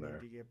a I game need there.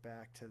 to get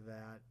back to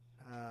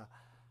that.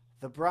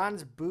 The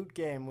Bronze Boot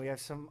game. We have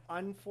some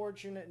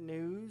unfortunate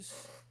news.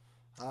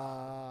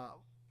 Uh,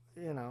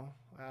 you know,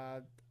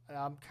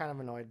 I'm kind of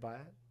annoyed by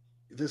it.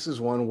 This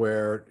is one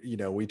where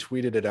we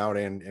tweeted it out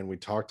and we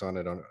talked about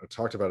it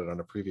on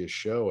a previous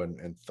show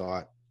and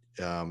thought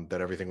that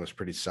everything was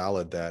pretty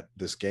solid. That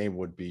this game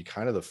would be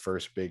kind of the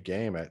first big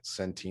game at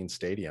Centene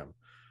Stadium,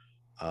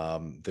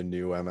 the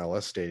new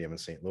MLS stadium in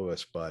St.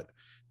 Louis, but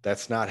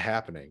that's not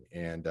happening,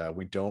 and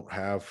we don't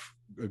have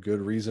a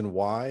good reason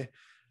why.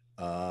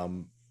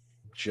 Um,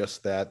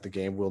 just that the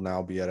game will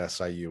now be at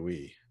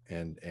SIUE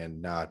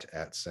and not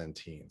at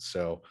Centene.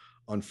 So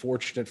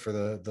unfortunate for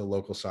the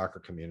local soccer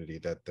community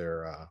that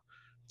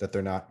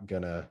they're not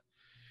gonna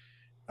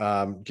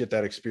get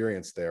that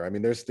experience there. I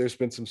mean, there's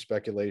been some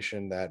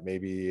speculation that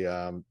maybe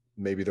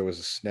there was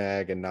a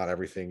snag and not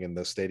everything in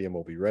the stadium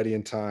will be ready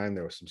in time.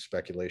 There was some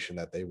speculation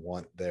that they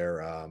want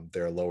their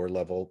lower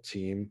level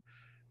team,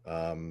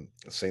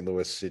 St.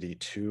 Louis City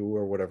 2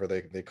 or whatever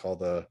they call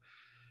the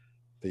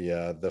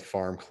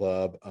farm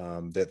club,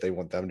 that they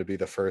want them to be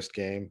the first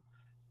game.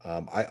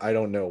 I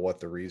don't know what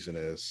the reason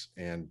is,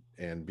 and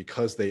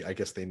because I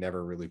guess they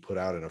never really put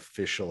out an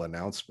official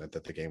announcement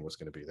that the game was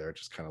going to be there, it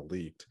just kind of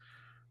leaked.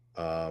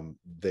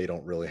 They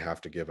don't really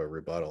have to give a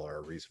rebuttal or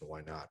a reason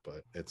why not,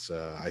 but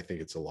I think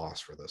it's a loss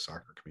for the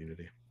soccer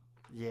community.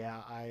 Yeah,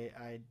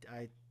 I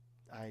don't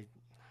know.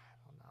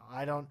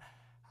 I don't.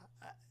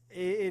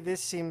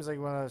 This seems like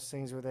one of those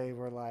things where they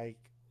were like,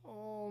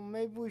 "Oh,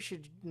 maybe we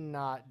should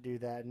not do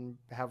that and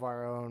have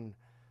our own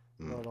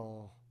Mm.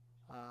 little,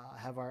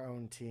 have our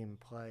own team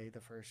play the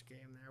first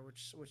game there,"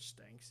 which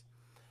stinks.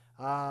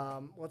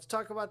 Let's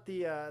talk about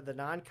the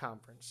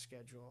non-conference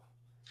schedule.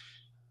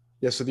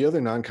 Yeah, so the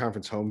other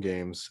non-conference home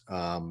games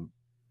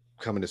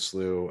coming to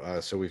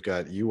SLU. So we've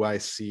got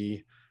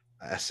UIC,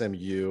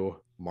 SMU,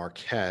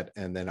 Marquette,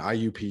 and then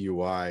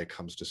IUPUI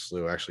comes to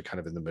SLU actually kind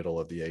of in the middle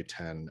of the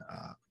A10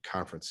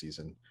 conference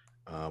season,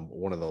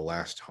 one of the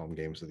last home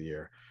games of the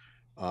year.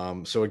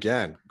 So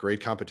again,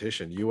 great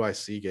competition.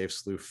 UIC gave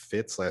SLU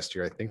fits last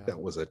year. I think Yeah,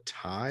 that was a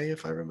tie,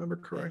 if I remember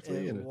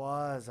correctly, it and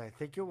was. I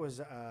think it was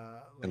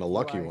and a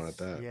like lucky one at UIC.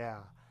 that. Yeah,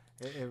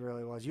 it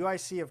really was.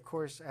 UIC, of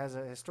course, has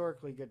a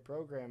historically good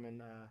program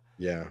and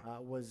Yeah,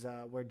 was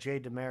where Jay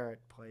Demerit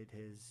played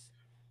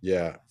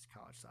yeah. his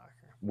college soccer.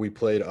 We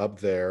played up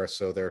there,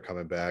 so they're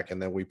coming back,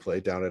 and then we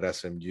played down at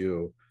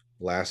SMU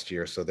last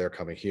year, so they're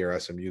coming here.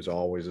 SMU is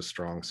always a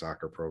strong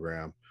soccer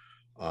program.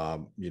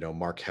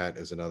 Marquette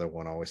is another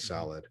one, always Mm-hmm.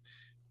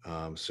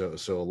 solid.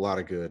 So a lot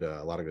of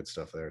good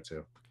stuff there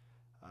too.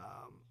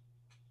 Um,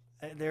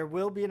 there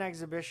will be an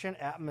exhibition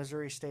at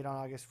Missouri State on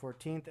August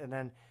 14th, and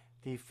then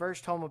the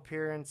first home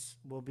appearance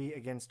will be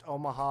against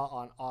Omaha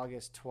on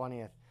August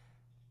 20th.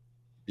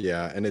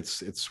 Yeah, and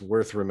it's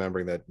worth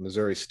remembering that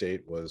Missouri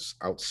State was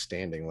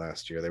outstanding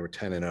last year. They were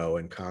 10-0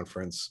 in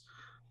conference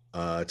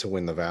to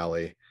win the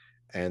Valley,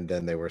 and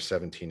then they were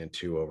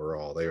 17-2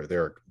 overall.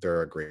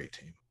 They're a great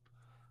team.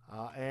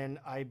 And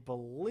I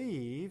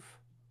believe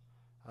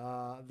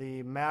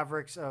the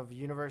Mavericks of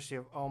University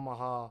of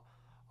Omaha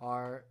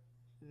are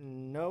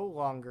no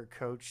longer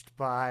coached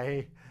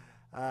by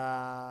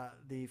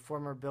the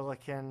former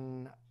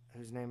Billiken,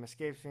 whose name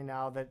escapes me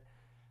now. That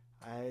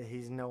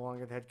he's no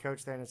longer the head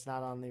coach there, and it's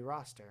not on the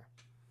roster.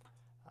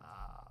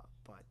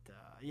 But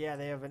yeah,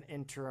 they have an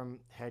interim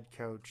head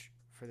coach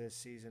for this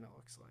season. It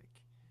looks like.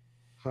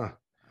 Huh.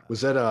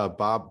 Was that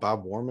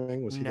Bob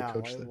Warming? Was he the No,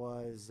 coach it there?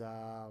 was.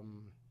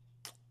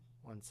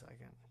 One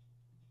second.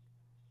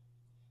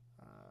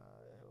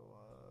 It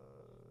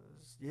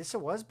was. Yes,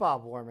 it was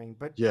Bob Warming,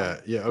 but Yeah,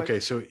 yeah. but Okay,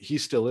 so he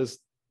still is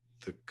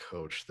the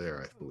coach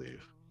there, I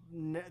believe.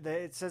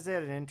 It says they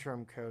had an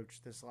interim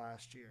coach this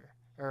last year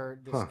or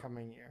this Huh.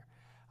 coming year,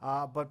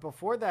 but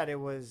before that it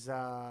was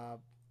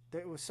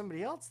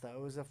somebody else though.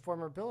 It was a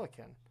former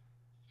Billiken.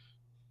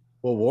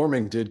 Well,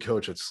 Warming did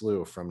coach at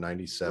SLU from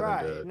 97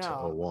 Right? to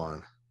No,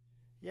 01.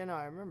 yeah, no,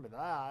 I remember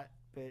that.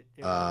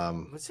 But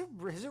Um, was it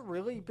has it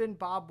really been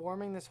Bob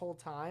Warming this whole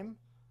time?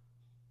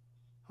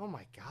 Oh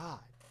my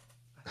God,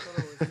 I thought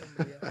it was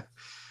somebody else.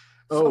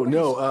 oh Somebody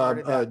no,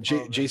 started that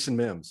program. Jason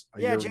Mims.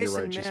 Yeah, You're right,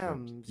 Jason Jason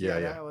Mims. Mims. Yeah, Yeah,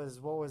 yeah, that was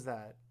what was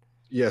that?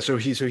 yeah. So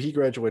he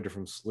graduated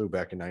from SLU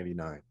back in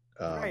 '99.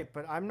 Right,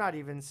 but I'm not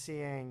even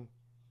seeing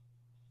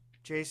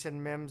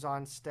Jason Mims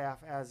on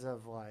staff as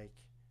of like,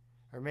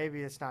 or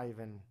maybe it's not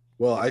even.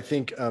 Well, I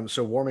think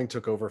so. Warming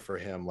took over for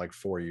him like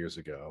 4 years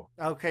ago,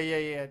 Okay,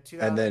 yeah, yeah, and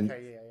 2000. then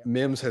Okay, yeah, yeah.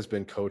 Mims has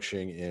been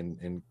coaching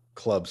in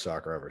club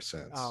soccer ever Oh,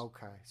 since.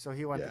 okay. So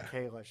he went to Yeah.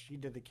 Kalish. He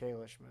did the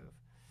Kalish move.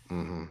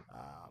 Hmm.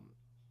 Um,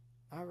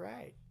 all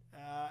right.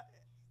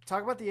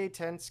 Talk about the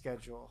A10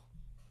 schedule.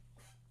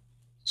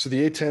 So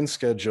the A10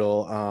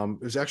 schedule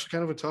is actually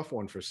kind of a tough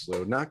one for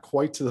SLU. Not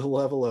quite to the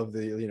level of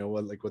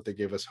the what they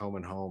gave us home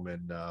and home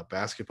in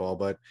basketball,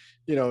 but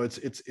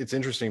it's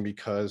interesting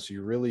because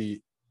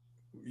you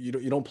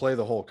don't play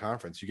the whole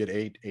conference. You get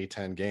eight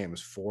A10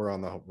 games, 4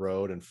 on the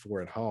road and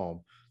 4 at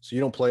home. So you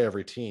don't play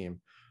every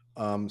team.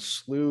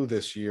 SLU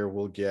this year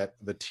will get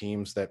the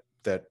teams that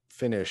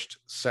finished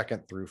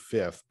second through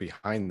fifth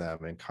behind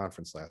them in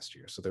conference last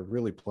year. So they're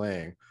really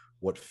playing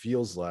what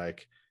feels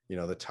like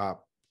the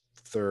top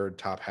third,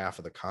 top half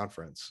of the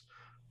conference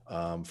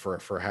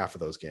for half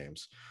of those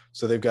games.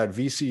 So they've got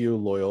VCU,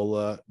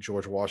 Loyola,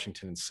 George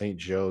Washington, and St.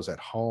 Joe's at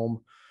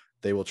home.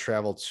 They will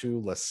travel to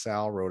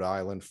LaSalle, Rhode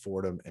Island,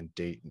 Fordham, and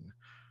Dayton.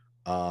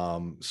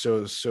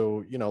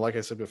 So like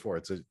I said before,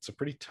 it's a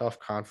pretty tough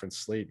conference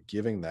slate,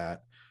 given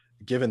that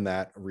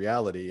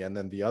reality. And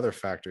then the other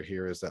factor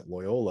here is that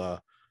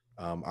Loyola,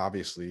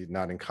 obviously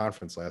not in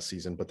conference last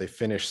season, but they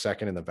finished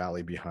second in the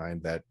Valley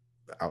behind that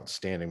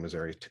outstanding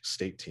Missouri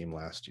State team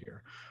last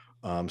year.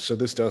 So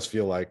this does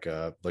feel like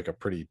a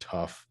pretty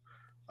tough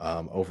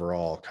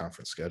overall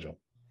conference schedule.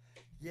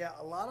 Yeah,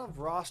 a lot of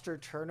roster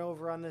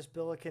turnover on this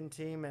Billiken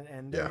team,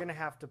 and they're Yeah. going to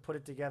have to put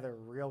it together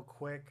real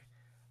quick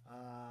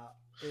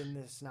in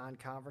this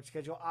non-conference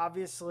schedule.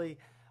 Obviously,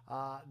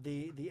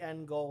 the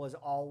end goal is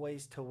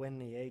always to win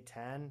the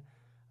A10.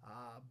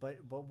 But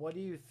what do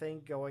you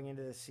think going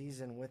into the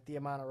season with the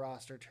amount of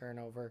roster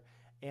turnover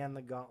and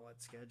the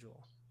gauntlet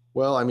schedule?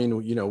 Well, I mean,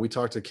 we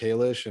talked to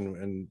Kalish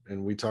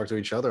and we talked to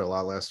each other a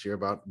lot last year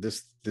about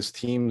this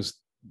team's,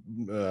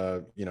 uh,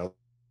 you know,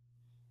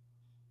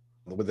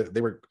 they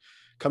were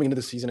coming into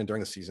the season and during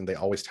the season, they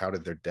always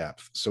touted their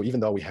depth. So even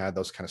though we had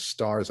those kind of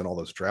stars and all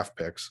those draft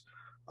picks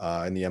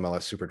in the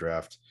MLS Super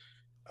Draft,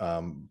 by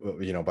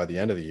the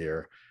end of the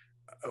year,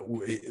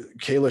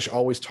 Kalish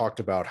always talked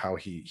about how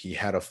he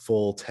had a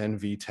full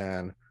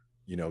 10v10,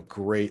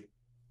 great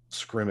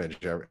scrimmage,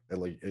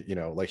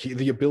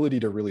 the ability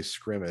to really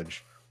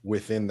scrimmage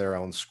within their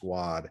own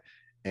squad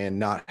and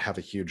not have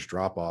a huge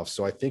drop off.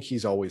 So I think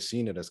he's always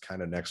seen it as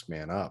kind of next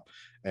man up,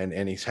 and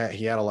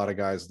he had a lot of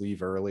guys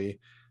leave early,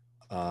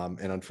 and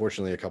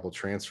unfortunately a couple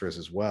transfers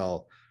as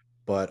well.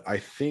 But I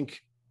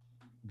think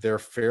they're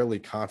fairly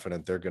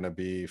confident they're going to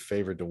be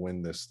favored to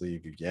win this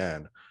league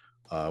again,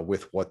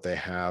 with what they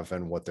have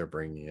and what they're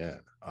bringing in.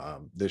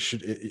 This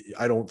should,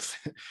 I don't,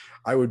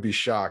 I would be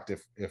shocked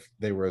if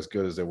they were as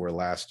good as they were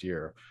last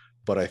year.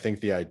 But I think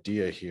the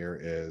idea here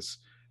is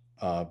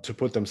to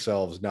put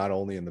themselves not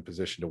only in the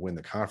position to win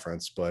the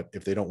conference, but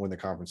if they don't win the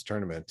conference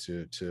tournament,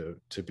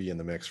 to be in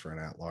the mix for an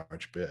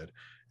at-large bid.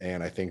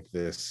 And I think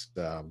this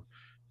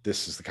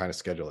is the kind of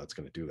schedule that's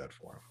going to do that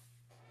for them.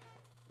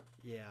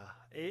 Yeah,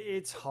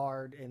 it's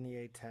hard in the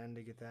A10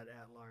 to get that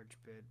at-large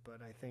bid,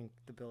 but I think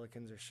the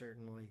Billikens are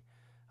certainly,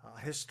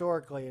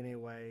 historically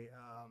anyway,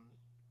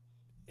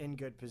 in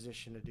good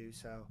position to do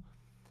so.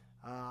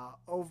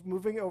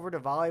 Moving over to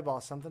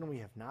volleyball, something we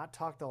have not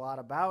talked a lot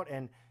about,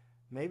 and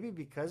maybe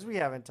because we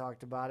haven't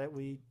talked about it,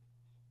 we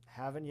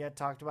haven't yet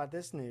talked about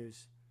this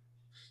news.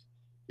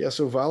 Yeah,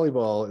 so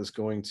volleyball is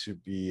going to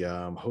be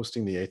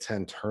hosting the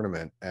A10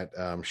 tournament at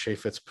Shea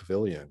Fitz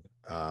Pavilion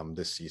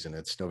this season.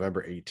 It's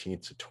November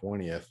 18th to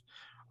 20th.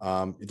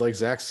 Like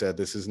Zach said,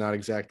 this is not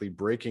exactly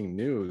breaking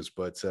news,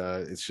 but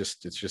it's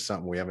just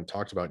something we haven't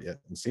talked about yet.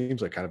 It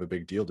seems like kind of a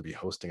big deal to be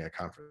hosting a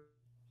conference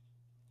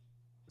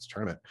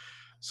tournament.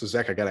 So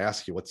Zach, I got to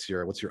ask you, what's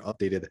your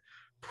updated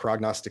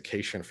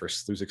prognostication for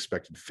SLU's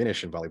expected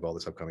finish in volleyball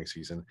this upcoming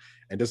season?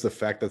 And does the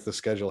fact that the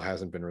schedule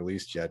hasn't been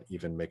released yet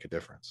even make a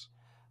difference?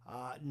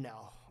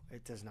 No,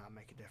 it does not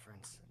make a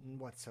difference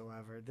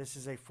whatsoever. This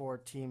is a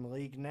four-team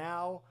league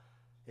now.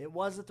 It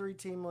was a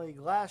three-team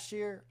league last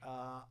year.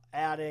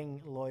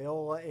 Adding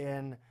Loyola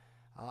in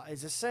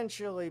is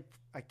essentially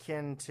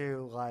akin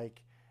to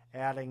like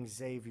adding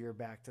Xavier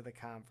back to the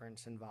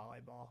conference in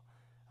volleyball.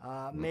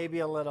 Maybe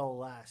a little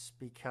less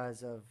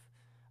because of,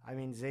 I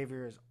mean,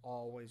 Xavier is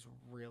always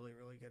really,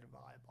 really good at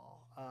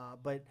volleyball.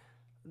 But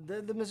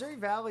the Missouri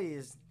Valley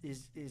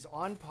is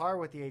on par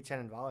with the A10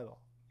 in volleyball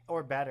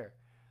or better.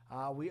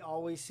 We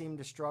always seem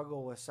to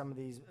struggle with some of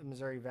these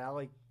Missouri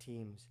Valley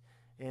teams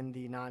in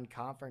the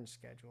non-conference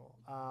schedule.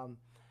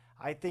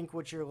 I think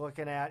what you're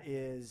looking at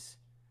is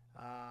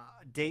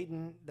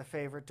Dayton, the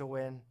favorite to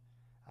win.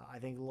 I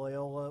think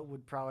Loyola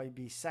would probably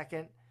be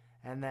second,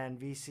 and then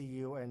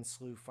VCU and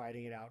SLU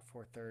fighting it out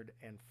for third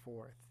and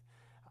fourth.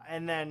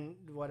 And then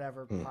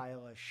whatever Hmm.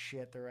 pile of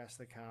shit the rest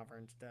of the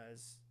conference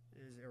does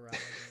is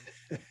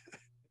irrelevant.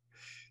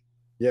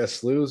 Yeah,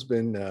 SLU's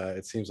been,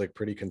 it seems like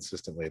pretty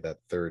consistently that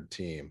third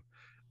team.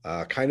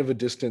 Kind of a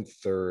distant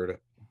third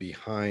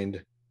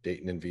behind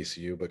Dayton and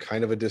VCU, but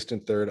kind of a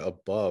distant third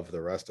above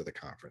the rest of the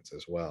conference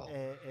as well.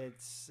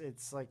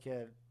 It's like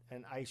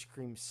an ice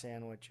cream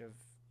sandwich of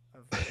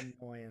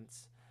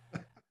annoyance.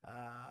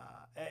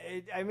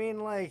 I mean,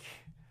 like,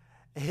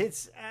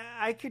 it's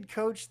I could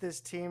coach this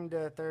team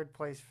to a third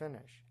place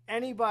finish.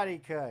 Anybody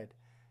could.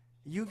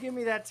 You give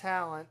me that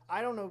talent.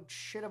 I don't know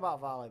shit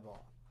about volleyball.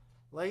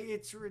 Like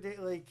it's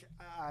ridiculous. Like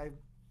I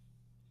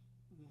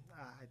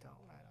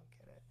don't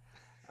get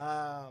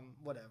it.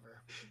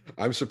 Whatever.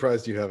 I'm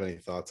surprised you have any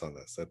thoughts on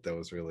this. That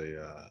was really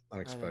I know.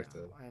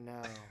 unexpected. I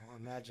know.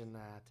 Imagine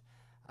that.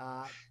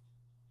 Uh,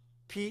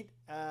 Pete,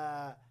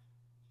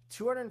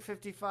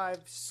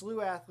 255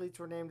 SLU athletes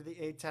were named to the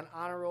A10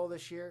 honor roll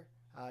this year,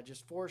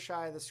 just four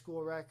shy of the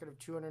school record of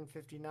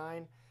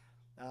 259.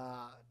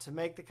 To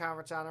make the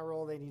conference honor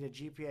roll, they need a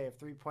GPA of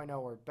 3.0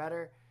 or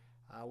better,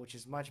 which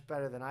is much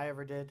better than I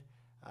ever did.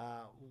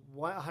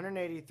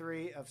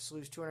 183 of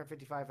SLU's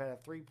 255 had a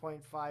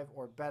 3.5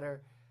 or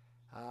better,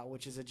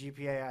 which is a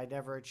GPA I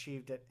never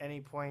achieved at any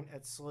point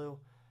at SLU.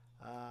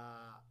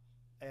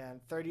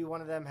 And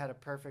 31 of them had a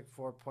perfect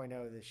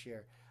 4.0 this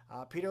year.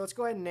 Peter, let's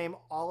go ahead and name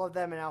all of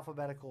them in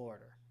alphabetical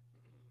order.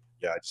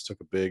 Yeah, I just took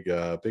a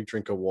big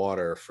drink of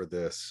water for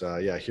this.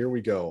 Yeah, here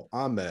we go.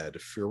 Ahmed,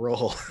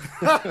 Firol,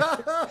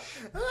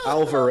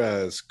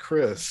 Alvarez,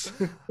 Chris.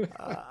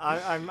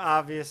 I'm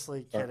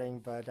obviously kidding,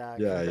 but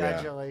Yeah,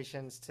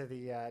 congratulations to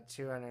the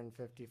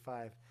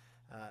 255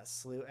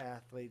 SLU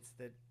athletes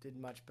that did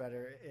much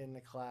better in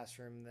the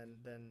classroom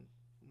than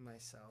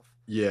myself.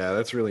 Yeah,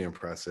 that's really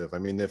impressive. I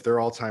mean, if their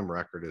all-time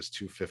record is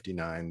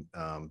 259,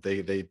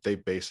 they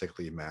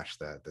basically matched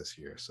that this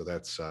year. So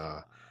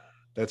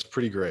that's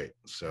pretty great.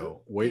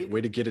 So way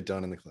to get it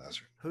done in the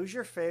classroom. Who's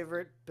your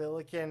favorite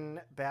Billiken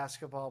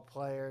basketball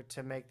player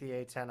to make the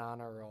A10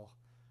 honor roll?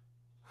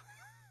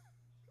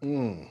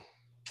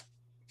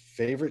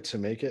 Favorite to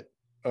make it?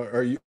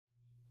 Are you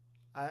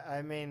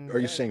I mean, are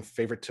you saying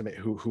favorite to make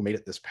who made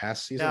it this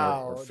past season,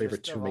 or no,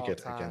 favorite just to of make all it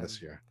again time.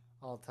 this year?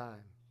 All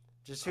time.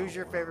 Just Oh who's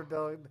your wow. favorite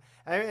Billy?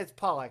 I mean, it's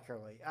Paul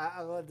Eckerly.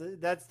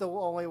 That's the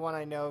only one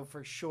I know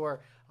for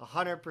sure.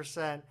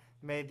 100%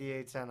 made the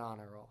A10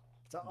 honor roll.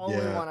 It's the only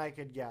Yeah, one I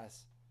could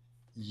guess.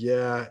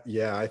 yeah.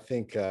 I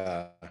think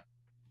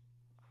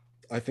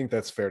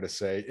that's fair to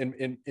say.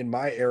 In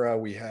my era,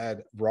 we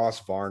had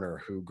Ross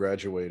Varner, who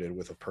graduated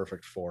with a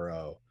perfect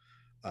 4.0.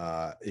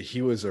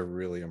 He was a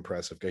really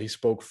impressive guy. He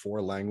spoke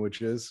four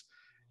languages,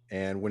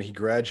 and when he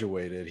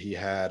graduated, he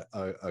had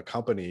a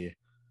company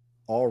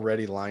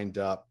already lined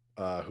up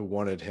who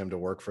wanted him to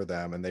work for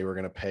them, and they were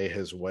going to pay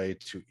his way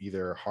to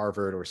either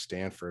Harvard or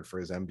Stanford for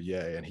his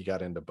MBA, and he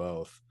got into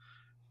both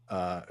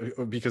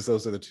because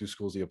those are the two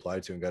schools he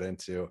applied to and got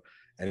into.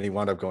 And he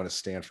wound up going to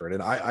Stanford.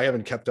 And I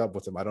haven't kept up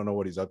with him. I don't know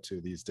what he's up to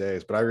these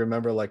days, but I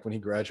remember like when he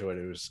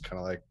graduated, it was kind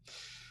of like,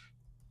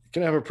 you're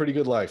gonna have a pretty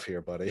good life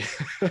here, buddy.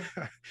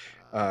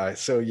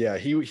 So yeah,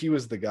 he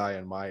was the guy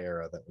in my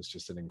era that was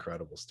just an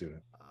incredible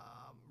student.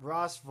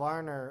 Ross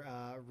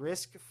Varner,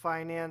 risk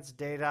finance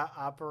data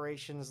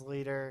operations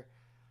leader,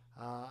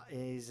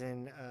 is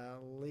in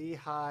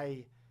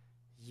Lehi,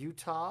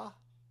 Utah.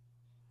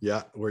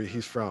 Yeah, where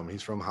he's from.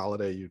 He's from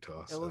Holiday,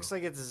 Utah. It So looks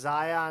like it's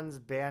Zion's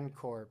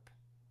Bancorp.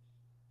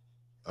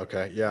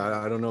 okay, yeah, And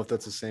I don't know if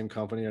that's the same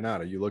company or not.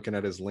 Are you looking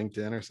at his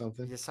LinkedIn or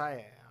something? yes, I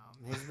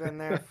am. He's been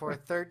there for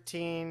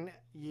 13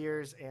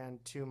 years and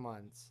 2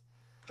 months.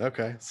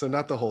 Okay, so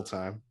not the whole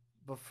time.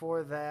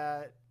 Before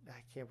that,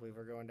 I can't believe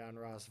we're going down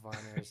Ross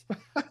Varner's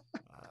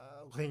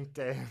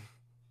LinkedIn.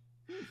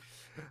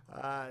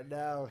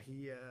 No,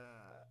 yeah,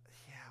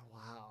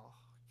 wow.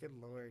 Good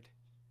Lord.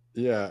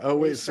 Yeah. Oh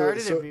He wait.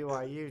 started at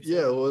BYU,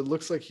 Yeah. too. Well, it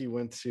looks like he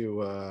went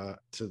to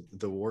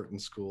the Wharton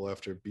School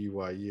after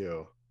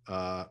BYU.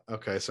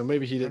 Okay, so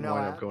maybe he Or didn't no,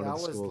 wind up going to that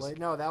the was schools. late.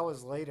 No, that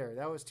was later.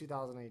 That was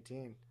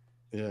 2018.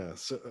 Yeah.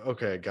 So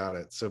okay, got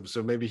it. So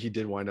maybe he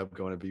did wind up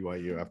going to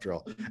BYU after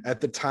all.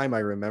 At the time, I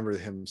remember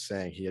him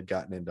saying he had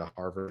gotten into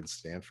Harvard and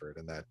Stanford,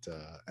 and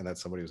that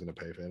somebody was going to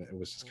pay for it. It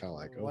was just kind of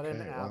like, What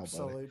an okay, wow, buddy.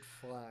 absolute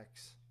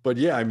flex. But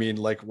yeah, I mean,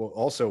 like, well,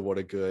 also what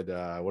a good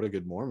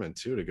Mormon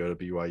too to go to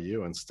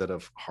BYU instead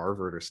of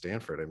Harvard or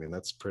Stanford. I mean,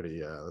 that's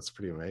pretty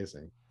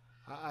amazing.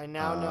 I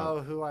now Uh,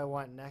 know who I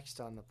want next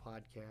on the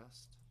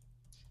podcast.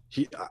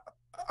 he,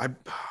 I,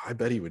 I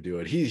bet he would do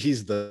it.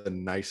 He's the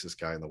nicest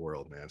guy in the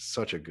world, man.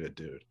 Such a good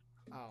dude.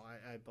 Oh,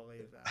 I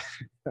believe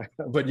that.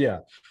 But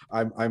yeah,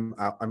 I'm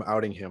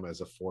outing him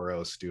as a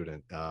 4.0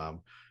 student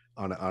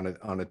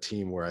on a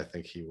team where I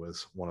think he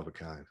was one of a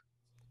kind.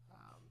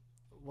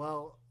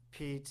 Well,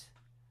 Pete,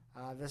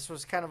 This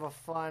was kind of a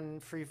fun,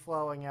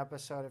 free-flowing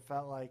episode, it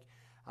felt like.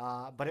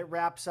 But it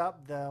wraps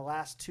up the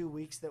last 2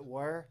 weeks that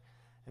were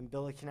in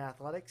Billiken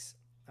Athletics.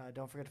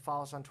 Don't forget to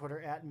follow us on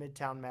Twitter at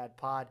Midtown Mad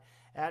Pod,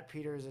 at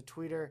Peter is a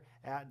tweeter,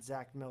 at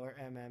Zach Miller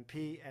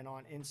MMP, and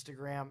on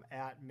Instagram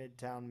at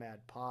Midtown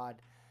Mad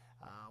Pod.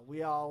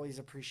 We always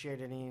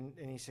appreciate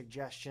any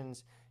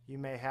suggestions you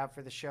may have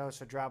for the show,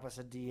 so drop us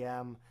a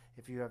DM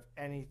if you have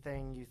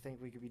anything you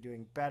think we could be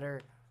doing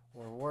better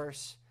or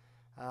worse.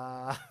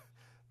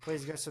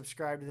 Please go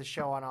subscribe to the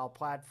show on all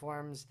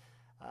platforms.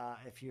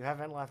 If you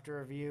haven't left a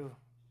review,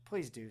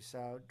 please do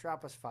so.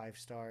 Drop us 5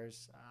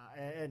 stars.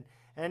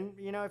 And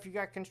you know, if you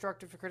got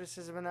constructive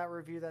criticism in that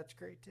review, that's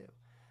great too.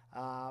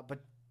 But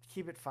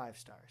keep it 5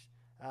 stars.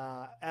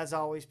 As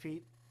always,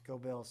 Pete, go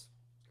Bills.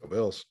 Go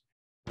Bills.